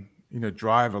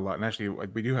drive a lot. And actually,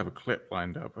 we do have a clip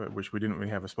lined up, which we didn't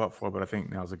really have a spot for, but I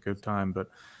think now's a good time. But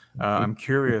I'm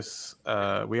curious.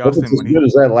 We asked him as good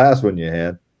as that last one you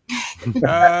had.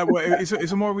 Well,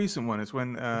 it's a more recent one. It's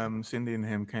when Cindy and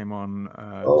him came on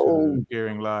to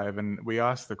Hearing Live, and we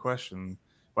asked the question.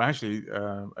 Well, actually,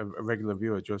 a regular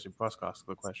viewer, Joseph Prosk, asked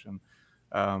the question: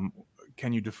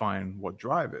 can you define what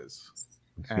drive is?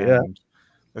 And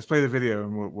let's play the video,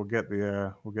 and we'll get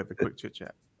the quick chit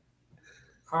chat.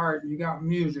 All right, you got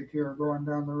music here going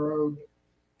down the road,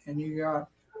 and you got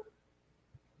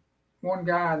one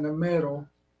guy in the middle.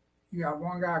 You got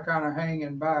one guy kind of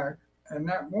hanging back, and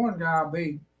that one guy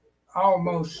be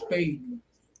almost speeding.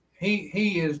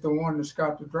 He is the one that's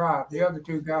got the drive. The other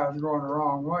two guys are going the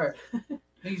wrong way.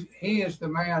 He is the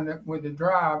man that with the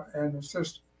drive, and it's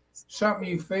just something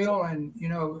you feel. And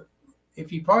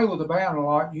if you play with the band a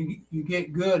lot, you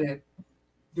get good at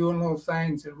doing little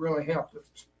things that really help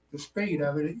the speed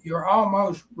of it. You're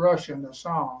almost rushing the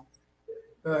song,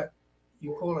 but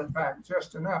you pull it back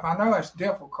just enough. I know it's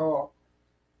difficult.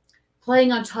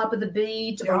 Playing on top of the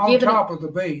beat, or on top of the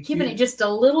beat, giving it just a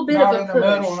little bit of a push. Not in the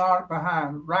middle, not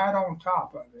behind, right on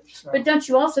top of it. So. But don't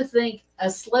you also think a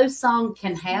slow song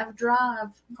can have drive?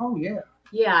 Oh yeah.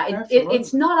 Yeah,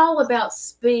 it's not all about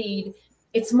speed.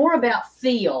 It's more about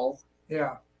feel.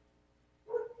 Yeah.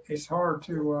 It's hard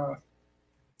to.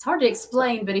 It's hard to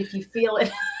explain, but if you feel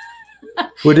it,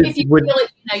 feel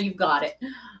it, you've got it.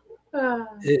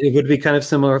 It would be kind of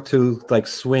similar to like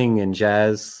swing and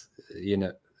jazz,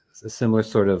 a similar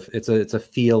sort of. It's a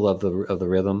feel of the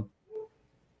rhythm.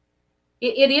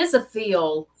 It is a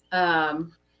feel,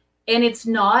 and it's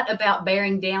not about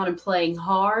bearing down and playing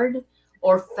hard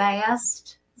or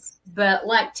fast, but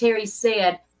like Terry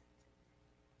said,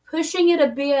 pushing it a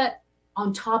bit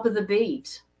on top of the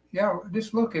beat. Yeah,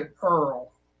 just look at Earl.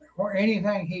 Or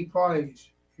anything he plays,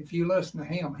 if you listen to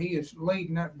him, he is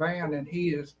leading that band, and he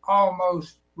is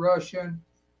almost Russian,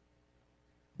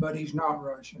 but he's not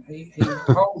Russian. He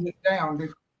holds it down.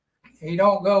 He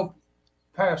don't go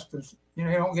past this. He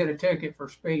don't get a ticket for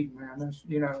speed, man. That's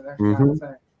that kind of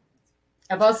thing.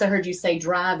 I've also heard you say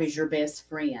drive is your best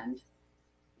friend.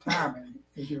 Timing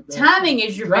is your best Timing friend.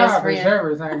 Is your drive best friend. Is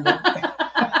everything.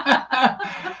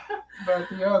 But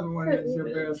the other one is your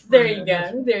best friend. There you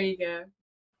go. There you go.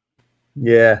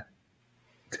 Yeah.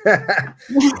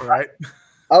 Right.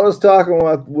 I was talking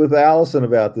with Alison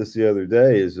about this the other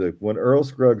day. Is like when Earl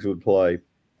Scruggs would play,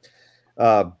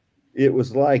 it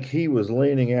was like he was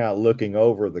leaning out, looking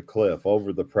over the cliff,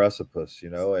 over the precipice,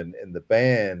 and the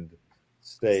band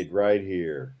stayed right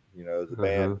here. The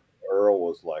band, Earl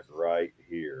was like right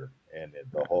here, and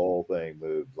the whole thing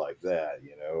moved like that,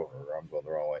 or I'm going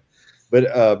the wrong way.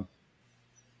 But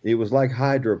it was like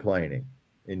hydroplaning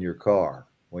in your car.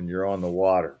 When you're on the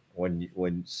water,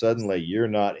 when suddenly you're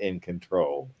not in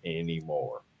control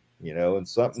anymore, and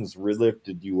something's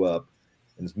lifted you up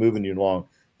and it's moving you along.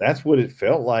 That's what it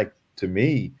felt like to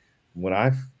me when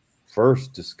I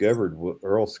first discovered what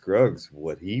Earl Scruggs,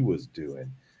 what he was doing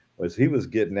was he was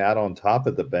getting out on top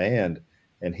of the band,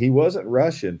 and he wasn't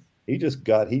rushing. He just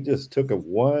took a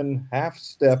 1/2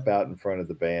 step out in front of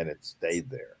the band and stayed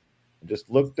there and just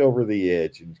looked over the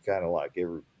edge and kind of like,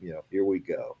 here we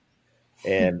go.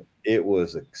 And it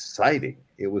was exciting.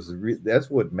 It was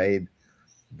that's what made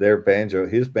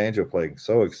his banjo playing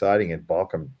so exciting. And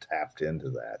Balkum tapped into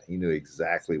that. He knew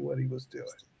exactly what he was doing.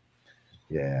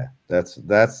 Yeah, that's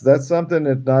something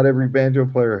that not every banjo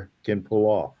player can pull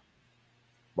off.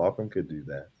 Balkum could do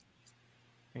that.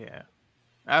 Yeah,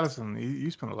 Alison, you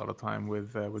spent a lot of time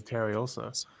with Terry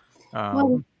also.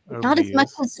 Well, not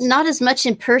as much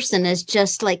in person as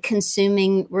just like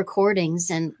consuming recordings.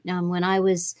 And when I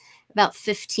was about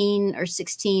 15 or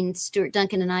 16, Stuart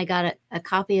Duncan and I got a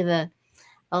copy of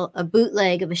a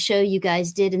bootleg of a show you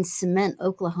guys did in Cement,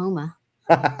 Oklahoma,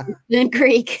 Boone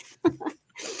Creek.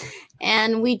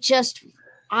 And we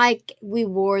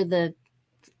wore the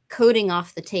coating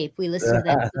off the tape. We listened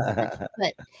to that.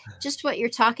 But just what you're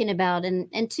talking about.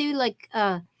 And too, like,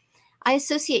 I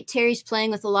associate Terry's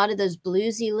playing with a lot of those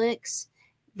bluesy licks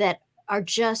that are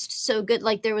just so good.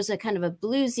 Like there was a kind of a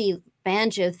bluesy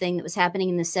banjo thing that was happening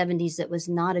in the 70s that was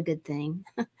not a good thing.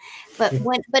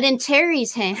 but in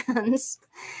Terry's hands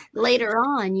later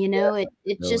on,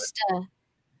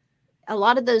 a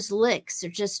lot of those licks are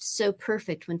just so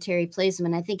perfect when Terry plays them.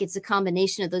 And I think it's a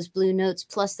combination of those blue notes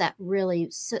plus that really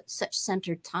such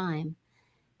centered time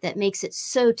that makes it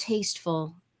so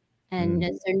tasteful. And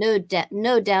there's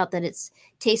no doubt that it's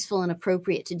tasteful and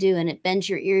appropriate to do. And it bends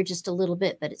your ear just a little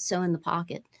bit, but it's so in the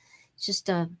pocket. It's just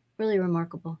really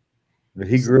remarkable.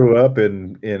 He grew up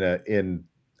in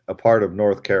a part of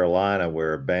North Carolina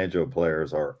where banjo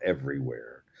players are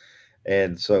everywhere.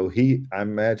 And so I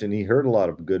imagine he heard a lot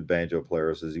of good banjo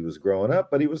players as he was growing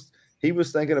up, but he was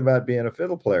thinking about being a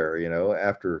fiddle player,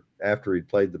 after he'd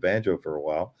played the banjo for a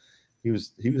while. He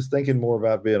was thinking more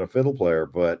about being a fiddle player,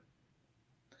 but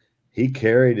he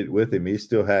carried it with him. He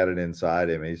still had it inside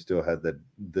him. He still had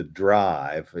the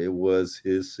drive. It was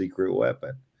his secret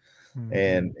weapon. Mm-hmm.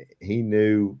 And he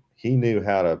knew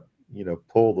how to,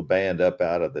 pull the band up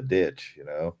out of the ditch,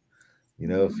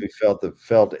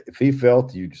 if he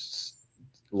felt you just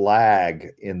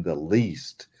lag in the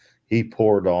least, he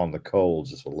poured on the coal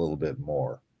just a little bit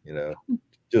more,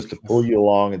 just to pull you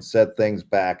along and set things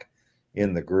back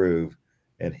in the groove.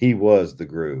 And he was the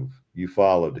groove. You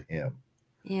followed him.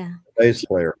 Yeah. The bass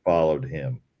player followed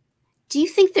him. Do you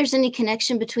think there's any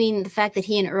connection between the fact that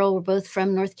he and Earl were both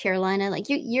from North Carolina? Like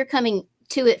you're coming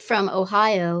to it from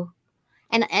Ohio,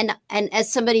 and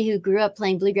as somebody who grew up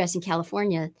playing bluegrass in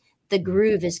California, the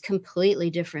groove is completely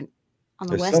different on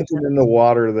the West Coast. There's something in the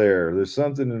water there. There's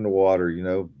something in the water,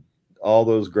 all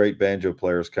those great banjo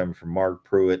players coming from Mark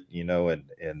Pruitt,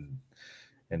 and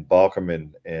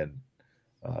Balcom and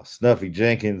Snuffy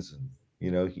Jenkins,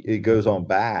 it goes on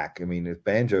back. I mean, if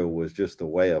banjo was just the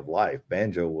way of life,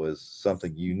 banjo was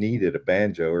something you needed a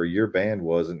banjo or your band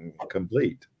wasn't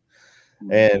complete.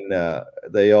 And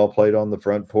they all played on the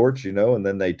front porch, and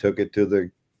then they took it to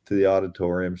the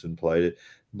auditoriums and played it.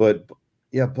 But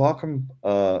yeah, Balcom,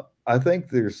 I think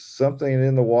there's something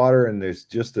in the water, and there's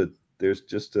just a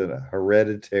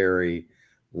hereditary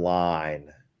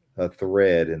line, a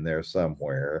thread in there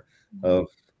somewhere of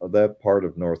that part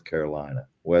of North Carolina,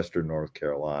 Western North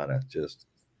Carolina, just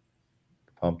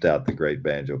pumped out the great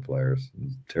banjo players.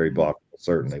 Terry Balcom was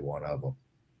certainly one of them.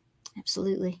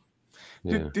 Absolutely.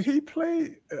 Yeah. Did he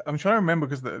play? I'm trying to remember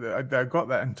because I got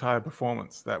that entire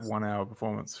performance, that 1 hour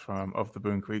performance of the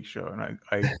Boone Creek show, and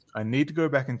I need to go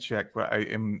back and check. But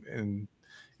in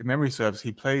memory serves,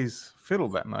 he plays fiddle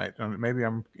that night, and maybe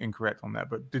I'm incorrect on that.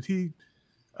 But did he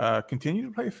continue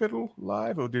to play fiddle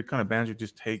live, or did kind of banjo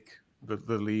just take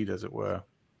the lead, as it were,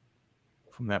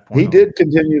 from that point? He did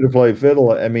continue to play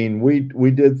fiddle. I mean,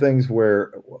 we did things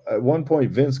where at one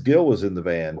point Vince Gill was in the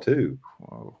band too.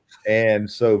 Whoa. And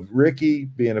so Ricky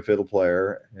being a fiddle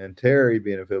player and Terry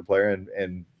being a fiddle player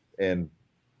and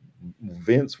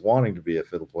Vince wanting to be a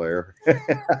fiddle player,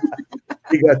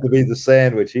 he got to be the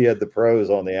sandwich. He had the pros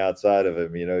on the outside of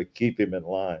him, keep him in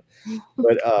line.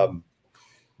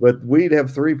 But we'd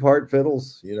have 3-part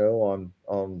fiddles,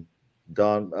 on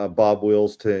Bob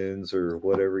Wills tunes or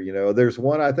whatever. There's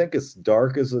one, I think it's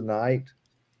Dark as the Night,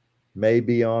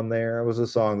 maybe on there. It was a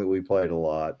song that we played a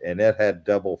lot, and it had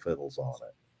double fiddles on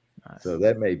it. Nice. So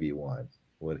that may be one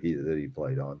that he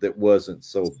played on that wasn't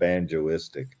so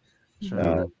banjoistic.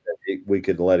 Sure. We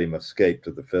could let him escape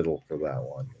to the fiddle for that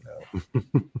one. Yeah,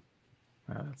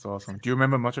 that's awesome. Do you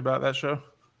remember much about that show?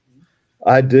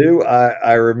 I do.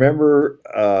 I remember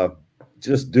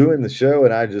just doing the show,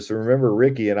 and I just remember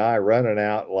Ricky and I running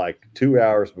out like 2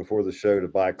 hours before the show to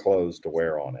buy clothes to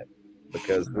wear on it,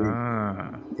 because we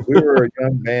were a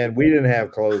young band. We didn't have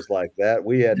clothes like that.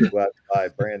 We had to go out to buy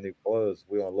brand new clothes.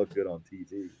 We want to look good on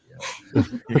TV.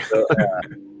 So,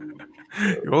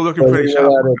 you're all looking pretty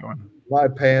sharp. My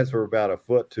pants were about a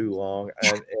foot too long,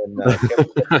 and my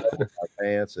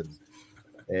pants, and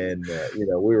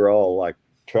we were all like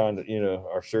trying to,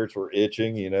 our shirts were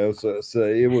itching, so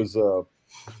it was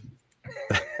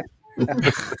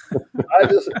I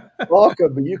just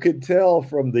Balcom, but you could tell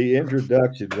from the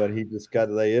introduction when he just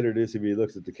they introduced him, he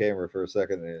looks at the camera for a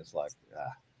second, and it's like,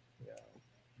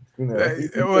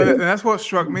 well, and that's what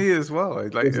struck me as well. I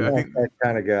think that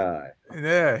kind of guy.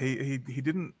 Yeah, he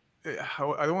didn't.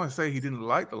 I don't want to say he didn't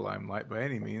like the limelight by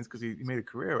any means, because he made a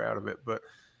career out of it, but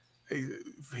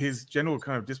his general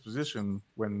kind of disposition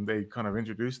when they kind of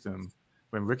introduced him,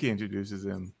 when Ricky introduces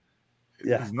him,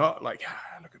 he's not like,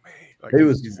 look at me. Like, he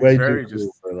was way very too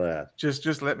cool for that.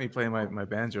 Just let me play my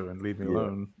banjo and leave me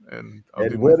alone. And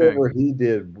whatever he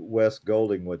did, Wes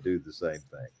Golding would do the same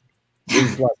thing. It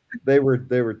was like they were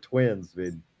twins. I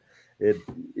mean,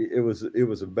 it was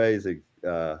amazing.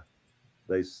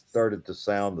 They started to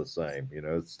sound the same, and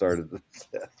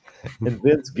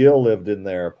Vince Gill lived in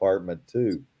their apartment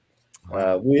too.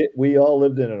 We all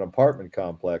lived in an apartment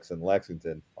complex in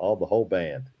Lexington, the whole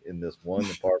band in this one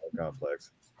apartment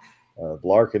complex.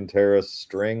 Larkin Terrace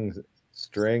string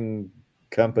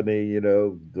company,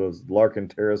 those Larkin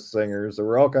Terrace singers. There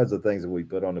were all kinds of things that we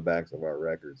put on the backs of our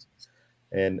records.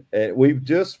 And we've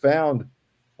just found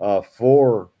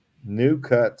 4 new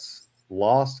cuts,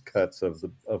 lost cuts of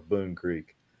Boone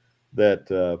Creek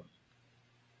that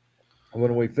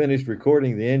when we finished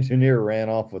recording, the engineer ran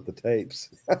off with the tapes.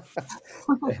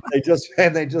 they just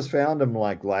found them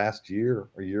like last year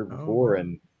or year before,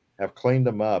 and have cleaned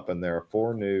them up. And there are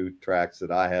 4 new tracks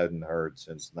that I hadn't heard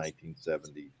since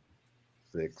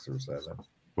 1976 or 7.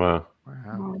 Wow.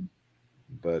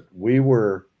 But we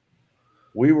were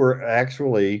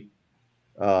actually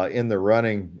in the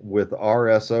running with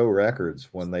RSO Records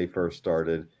when they first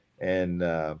started, and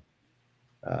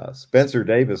Spencer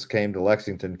Davis came to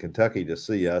Lexington, Kentucky to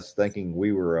see us, thinking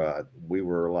we were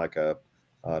like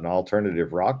an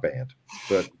alternative rock band,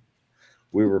 but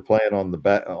we were playing on the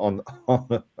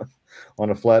on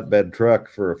a flatbed truck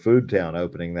for a Food Town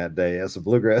opening that day as a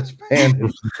bluegrass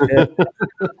band.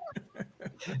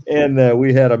 And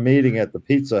we had a meeting at the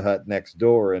Pizza Hut next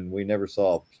door, and we never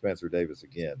saw Spencer Davis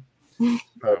again.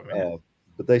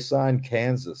 But they signed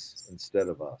Kansas instead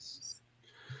of us.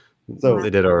 So they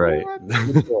did all right.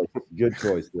 Good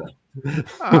choice. Yeah.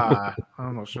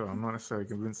 I'm not sure. I'm not necessarily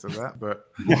convinced of that, but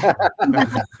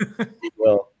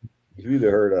well, if you'd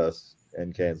have heard us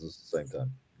and Kansas at the same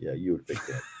time, yeah, you would pick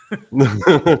that.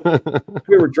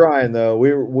 We were trying though.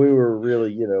 We were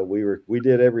really, we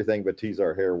did everything but tease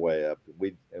our hair way up.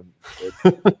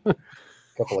 A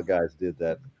couple of guys did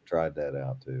that, tried that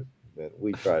out too. But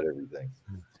we tried everything.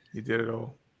 You did it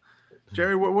all.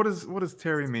 Jerry, what does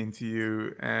Terry mean to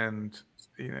you? And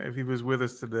if he was with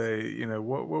us today,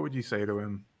 what would you say to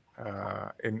him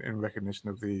in recognition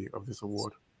of this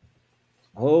award?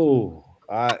 Oh,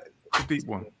 It's a deep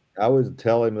one. I would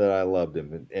tell him that I loved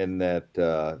him, and that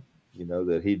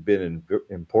that he'd been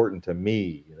important to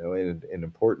me, and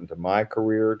important to my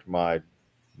career, to my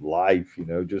life,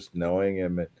 just knowing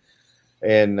him,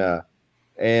 and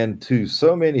to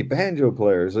so many banjo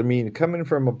players. I mean, coming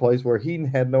from a place where he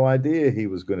had no idea he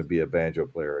was going to be a banjo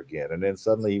player again, and then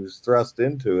suddenly he was thrust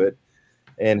into it,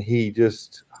 and he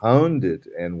just honed it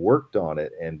and worked on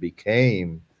it and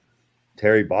became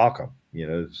Terry Baucom.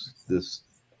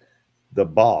 The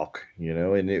Bach,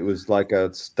 and it was like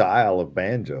a style of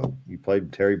banjo. You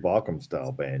played Terry Baucom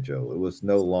style banjo. It was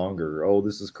no longer,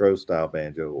 this is Crow style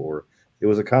banjo, or it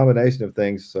was a combination of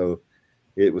things. So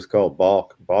it was called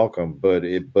Baucom, but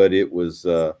it was,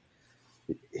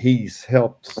 he's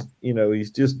helped,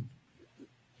 he's just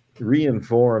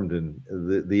reinformed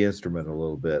the instrument a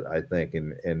little bit, I think,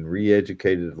 and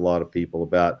re-educated a lot of people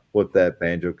about what that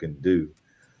banjo can do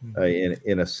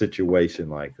in a situation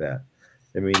like that.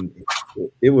 I mean,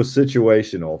 it was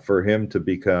situational for him to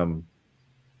become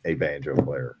a banjo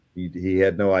player. He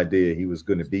had no idea he was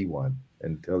going to be one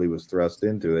until he was thrust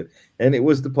into it. And it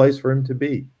was the place for him to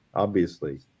be,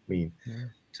 obviously. I mean,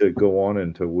 to go on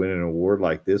and to win an award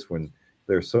like this, when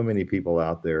there's so many people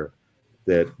out there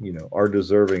that, are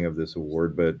deserving of this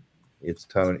award, but it's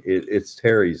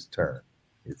Terry's turn.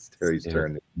 It's Terry's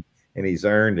turn, and he's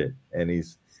earned it. And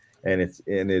it's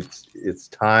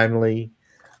timely.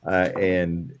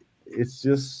 And it's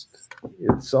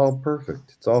all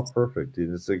perfect. It's all perfect.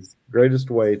 It's the greatest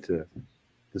way to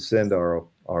send our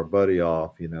buddy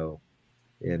off, in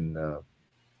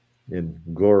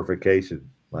glorification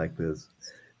like this,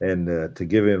 and to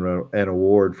give him an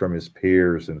award from his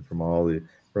peers and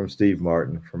from Steve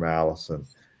Martin, from Alison,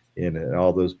 and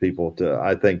all those people.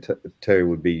 I think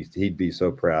Terry he'd be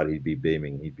so proud. He'd be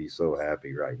beaming. He'd be so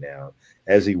happy right now,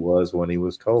 as he was when he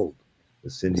was told,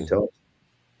 as Cindy told him.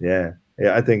 Yeah,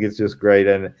 I think it's just great,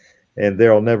 and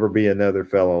there'll never be another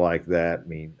fellow like that. I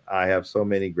mean, I have so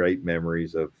many great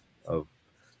memories of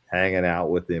hanging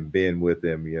out with him, being with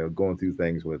him, going through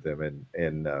things with him,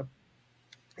 and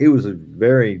he was a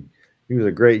great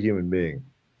human being,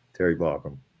 Terry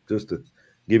Baucom. Just to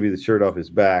give you the shirt off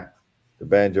his back, the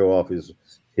banjo off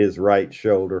his right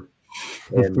shoulder,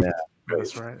 and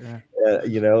that's right. Yeah.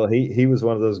 He was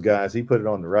one of those guys. He put it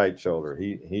on the right shoulder.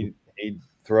 He'd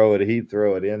throw it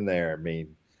in there. I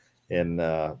mean, and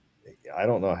I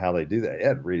don't know how they do that.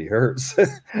 It really hurts, but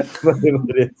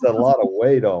it's a lot of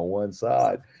weight on one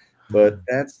side. But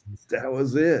that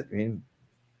was it. I mean,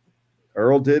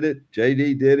 Earl did it,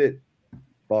 JD did it,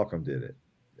 Baucom did it,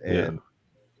 and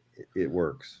it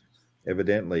works.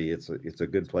 Evidently, it's a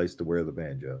good place to wear the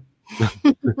banjo.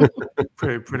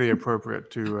 pretty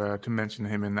appropriate to mention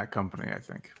him in that company, I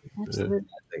think. Absolutely.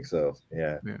 I think so.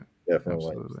 Yeah,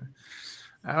 definitely. Absolutely.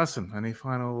 Alison, any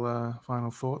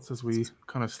final thoughts as we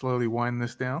kind of slowly wind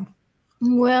this down?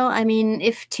 Well, I mean,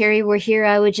 if Terry were here,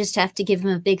 I would just have to give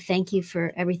him a big thank you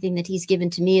for everything that he's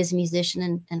given to me as a musician,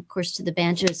 and of course to the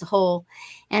banjo as a whole.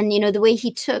 And, the way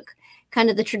he took kind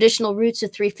of the traditional roots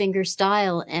of three-finger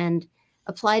style and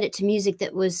applied it to music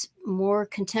that was more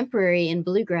contemporary and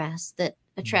bluegrass, that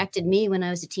attracted me when I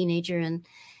was a teenager and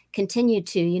continued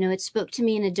to. It spoke to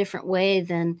me in a different way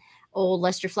than old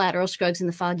Lester Flatt, Earl Scruggs, and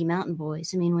the Foggy Mountain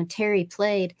Boys. I mean, when Terry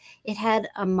played, it had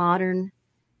a modern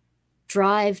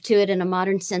drive to it and a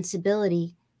modern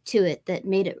sensibility to it that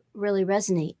made it really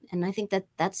resonate. And I think that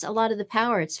that's a lot of the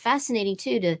power. It's fascinating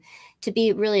too to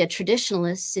be really a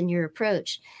traditionalist in your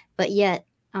approach, but yet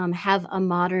have a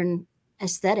modern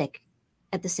aesthetic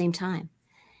at the same time.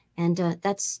 And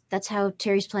that's how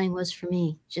Terry's playing was for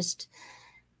me. Just,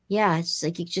 yeah, it's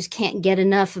like you just can't get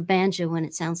enough of banjo when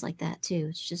it sounds like that too.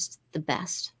 It's just the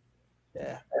best.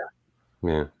 Yeah.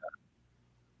 Yeah.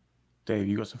 Dave,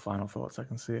 you got some final thoughts? I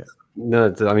can see it.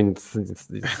 No, I mean,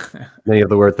 many of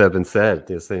the words that have been said,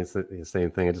 the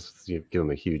same thing. I just give him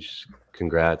a huge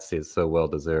congrats. It's so well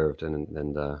deserved,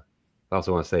 and I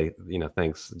also want to say,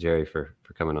 thanks, Jerry, for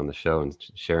coming on the show and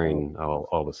sharing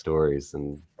all the stories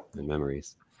and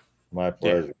memories. My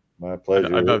pleasure. Yeah. My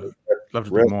pleasure. I'd love to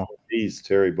do more. Peace,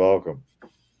 Terry Balcom.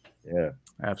 Yeah,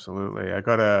 absolutely. I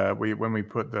got we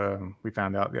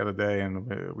found out the other day,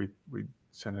 and we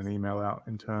sent an email out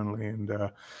internally, and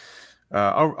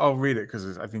I'll read it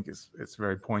because I think it's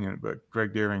very poignant. But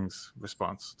Greg Deering's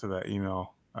response to that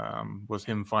email was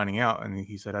him finding out, and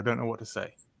he said, "I don't know what to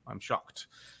say. I'm shocked.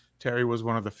 Terry was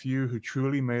one of the few who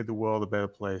truly made the world a better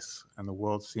place, and the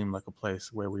world seemed like a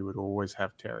place where we would always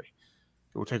have Terry.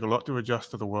 It will take a lot to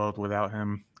adjust to the world without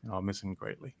him, and I'll miss him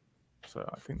greatly." So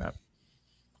I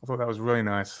thought that was really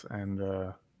nice, and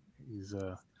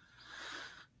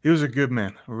he was a good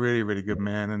man, a really, really good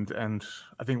man. And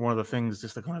I think one of the things,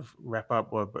 just to kind of wrap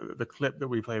up, the clip that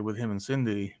we played with him and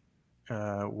Cindy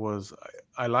was,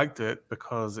 I liked it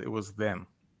because it was them.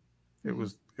 It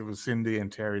was Cindy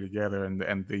and Terry together, and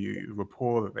the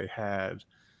rapport that they had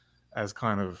as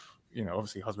kind of,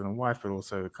 obviously husband and wife, but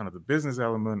also kind of the business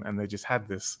element, and they just had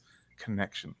this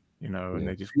connection, and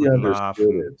they just would laugh.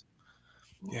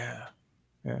 Yeah,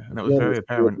 and that was very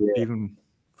apparent, even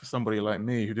for somebody like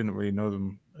me who didn't really know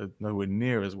them nowhere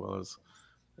near as well as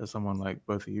someone like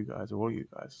both of you guys or all you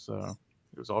guys. So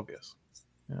it was obvious.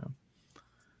 Yeah,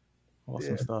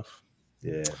 awesome stuff.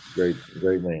 Yeah, great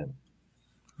man.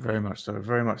 Very much so.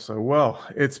 Very much so. Well,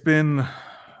 it's been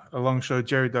a long show.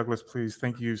 Jerry Douglas, please,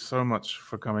 thank you so much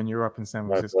for coming. You're up in San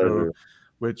Francisco,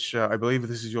 which I believe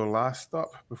this is your last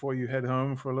stop before you head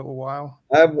home for a little while.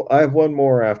 I have one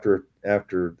more after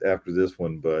this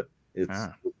one, but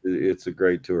it's a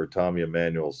great tour. Tommy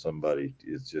Emmanuel, somebody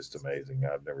is just amazing.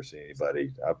 I've never seen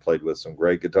anybody. I played with some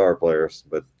great guitar players,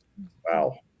 but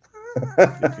wow.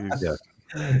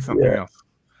 He's something else.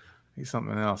 He's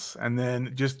something else. And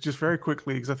then just very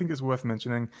quickly, because I think it's worth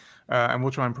mentioning, and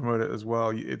we'll try and promote it as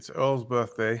well. It's Earl's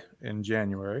birthday in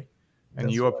January,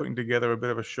 and you are putting together a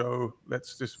bit of a show.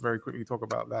 Let's just very quickly talk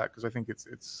about that, because I think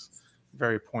it's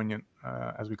very poignant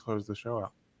as we close the show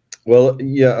out. Well,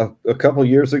 yeah, a couple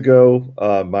years ago,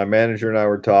 my manager and I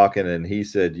were talking, and he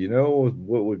said,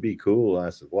 what would be cool? And I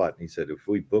said, what? And he said, if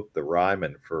we booked the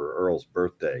Ryman for Earl's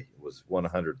birthday, it was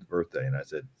 100th birthday. And I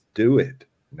said, do it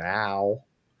now.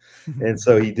 And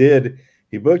so he did.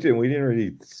 He booked it, and we didn't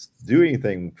really do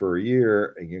anything for a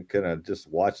year, and you kind of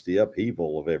just watch the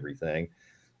upheaval of everything.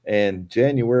 And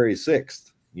January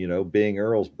 6th, being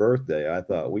Earl's birthday, I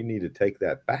thought we need to take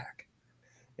that back.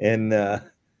 And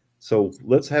so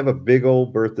let's have a big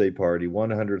old birthday party,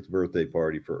 100th birthday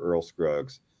party for Earl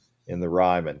Scruggs in the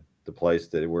Ryman, the place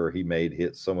where he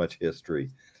made so much history,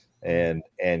 and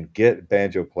get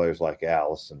banjo players like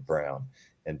Alison Brown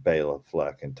and Bela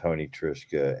Fleck and Tony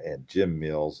Trischka and Jim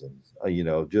Mills, and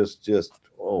just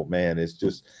oh man,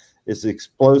 it's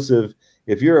explosive.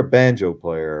 If you're a banjo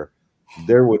player,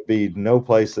 there would be no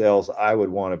place else I would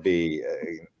want to be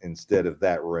instead of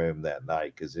that room that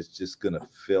night, because it's just going to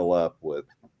fill up with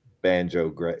banjo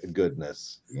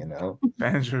goodness.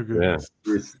 Banjo goodness.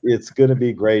 Yeah. It's going to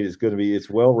be great. It's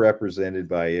well represented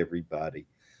by everybody,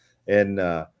 and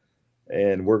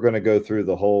we're going to go through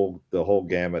the whole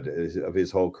gamut of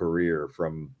his whole career,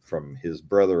 from his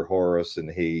brother Horace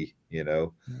and he.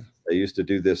 They used to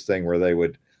do this thing where they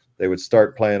would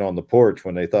start playing on the porch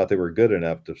when they thought they were good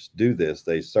enough to do this.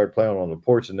 They start playing on the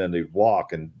porch, and then they'd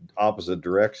walk in opposite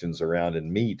directions around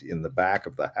and meet in the back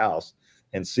of the house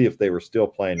and see if they were still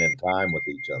playing in time with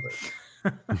each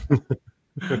other.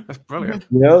 That's brilliant.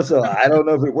 So I don't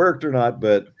know if it worked or not,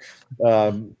 but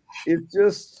it's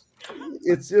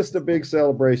just a big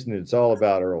celebration. It's all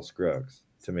about Earl Scruggs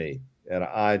to me. And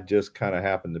I just kind of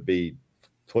happened to be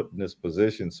put in this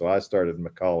position. So I started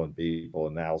calling people,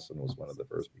 and Alison was one of the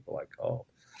first people I called.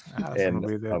 Alison will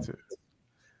be there too.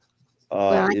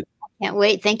 I can't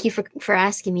wait. Thank you for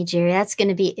asking me, Jerry. It's going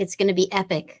to be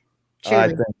epic. Truly. I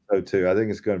think so too. I think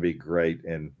it's going to be great.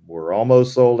 And we're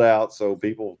almost sold out. So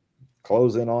people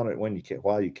close in on it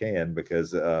while you can,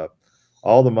 because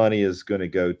all the money is going to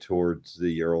go towards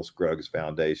the Earl Scruggs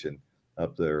Foundation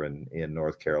up there in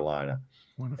North Carolina.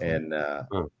 Wonderful. And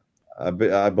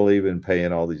I believe in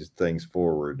paying all these things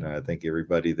forward, and I think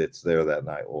everybody that's there that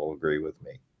night will agree with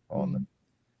me on them,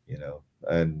 you know,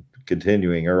 and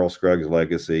continuing Earl Scruggs'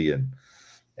 legacy,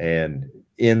 and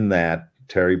in that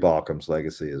Terry Baucom's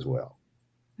legacy as well.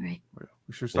 Right.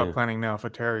 We should start planning now for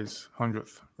Terry's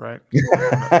 100th, right?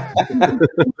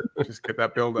 Just get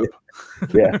that build up.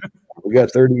 Yeah, we got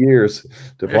 30 years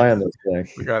to plan this thing.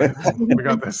 We got it. We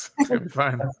got this. It's gonna be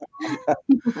fine.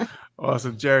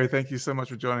 Awesome, Jerry. Thank you so much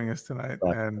for joining us tonight,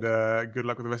 and good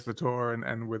luck with the rest of the tour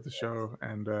and with the show.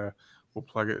 And we'll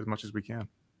plug it as much as we can.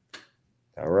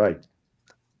 All right.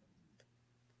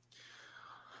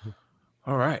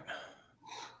 All right.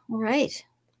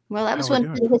 Well, that was one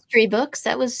of the history books.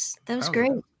 That was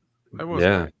great. That was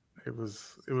great. It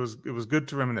was good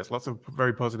to reminisce. Lots of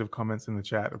very positive comments in the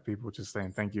chat of people just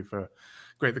saying thank you for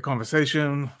the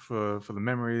conversation, for the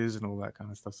memories and all that kind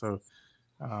of stuff. So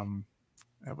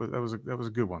that was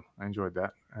a good one. I enjoyed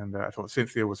that, and I thought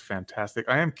Cynthia was fantastic.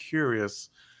 I am curious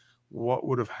what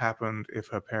would have happened if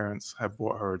her parents had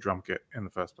bought her a drum kit in the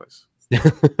first place.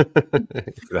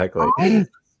 Exactly. I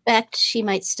suspect she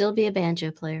might still be a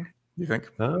banjo player. You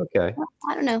think? Oh, okay. Well,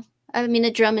 I don't know. I mean,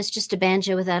 a drum is just a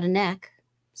banjo without a neck.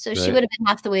 So she would have been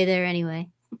half the way there anyway.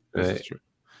 This is true.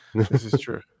 This is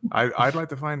true. I'd like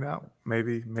to find out.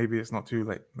 Maybe it's not too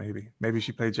late. Maybe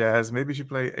she played jazz. Maybe she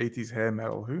played 80s hair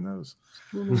metal. Who knows?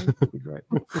 That'd be great.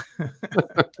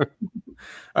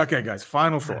 Okay, guys.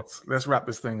 Final thoughts. Let's wrap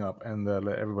this thing up and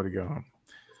let everybody go home.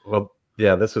 Well,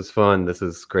 yeah, this was fun. This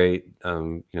is great.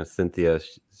 You know, Cynthia,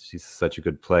 she's such a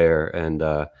good player, and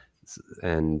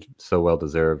so well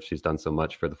deserved. She's done so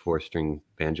much for the 4-string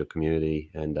banjo community,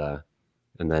 and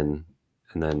then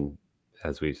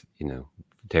as we, you know,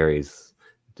 Terry's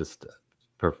just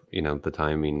you know, the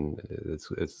timing,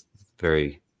 it's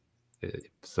very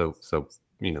so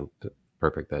you know,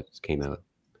 perfect that it came out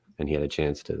and he had a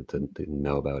chance to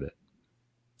know about it.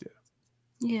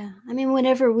 Yeah, I mean,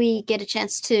 whenever we get a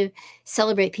chance to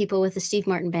celebrate people with the Steve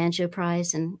Martin Banjo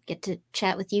Prize and get to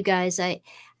chat with you guys, I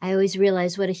always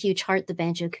realize what a huge heart the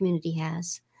banjo community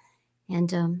has.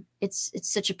 And it's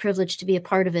such a privilege to be a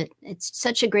part of it. It's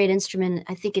such a great instrument.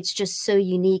 I think it's just so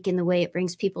unique in the way it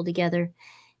brings people together.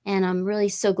 And I'm really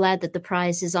so glad that the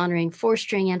prize is honoring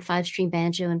 4-string and 5-string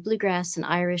banjo and bluegrass and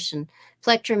Irish and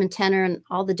plectrum and tenor and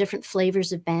all the different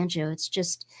flavors of banjo.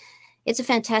 It's a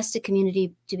fantastic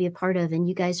community to be a part of. And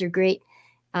you guys are great,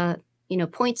 you know,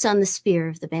 points on the spear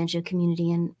of the banjo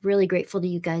community, and really grateful to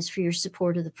you guys for your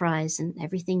support of the prize and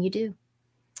everything you do.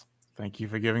 Thank you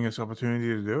for giving us the opportunity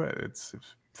to do it. It's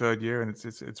third year, and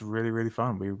it's really, really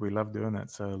fun. We love doing that.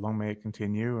 So long may it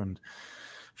continue. And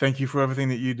thank you for everything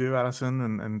that you do,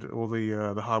 Alison, and all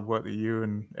the hard work that you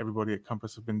and everybody at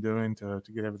Compass have been doing to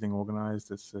get everything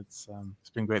organized. It's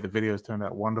been great. The videos turned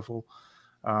out wonderful.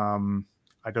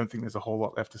 I don't think there's a whole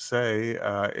lot left to say.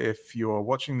 If you're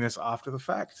watching this after the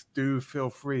fact, do feel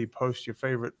free, post your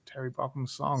favorite Terry Baucom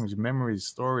songs, memories,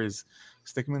 stories,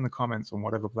 stick them in the comments on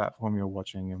whatever platform you're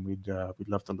watching, and we'd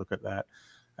love to look at that.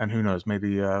 And who knows,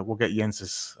 maybe we'll get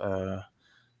Jens's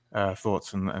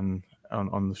thoughts and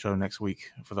on the show next week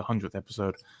for the 100th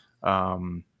episode,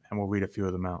 and we'll read a few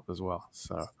of them out as well.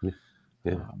 So,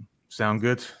 sound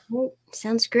good?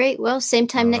 Sounds great. Well, same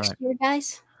time next year,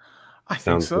 guys. I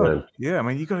think so. Good. Yeah, I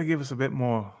mean, you got to give us a bit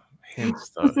more hints,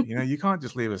 though. You know, you can't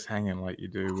just leave us hanging like you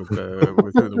do with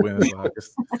who the winners are.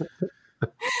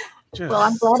 Well,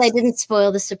 I'm glad I didn't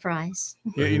spoil the surprise.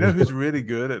 Yeah, you know who's really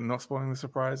good at not spoiling the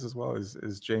surprise as well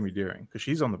is Jamie Deering, because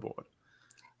she's on the board.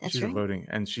 She's right. Voting,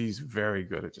 and she's very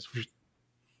good at just.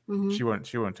 She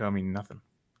won't tell me nothing.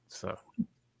 So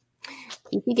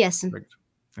keep you guessing.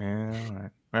 Yeah,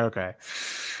 all right. Okay.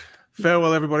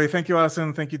 Farewell, everybody. Thank you,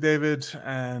 Alison. Thank you, David.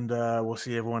 And we'll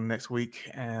see everyone next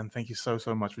week. And thank you so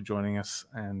much for joining us.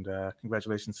 And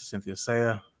congratulations to Cynthia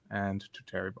Sayer and to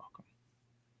Terry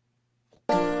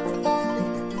Baucom.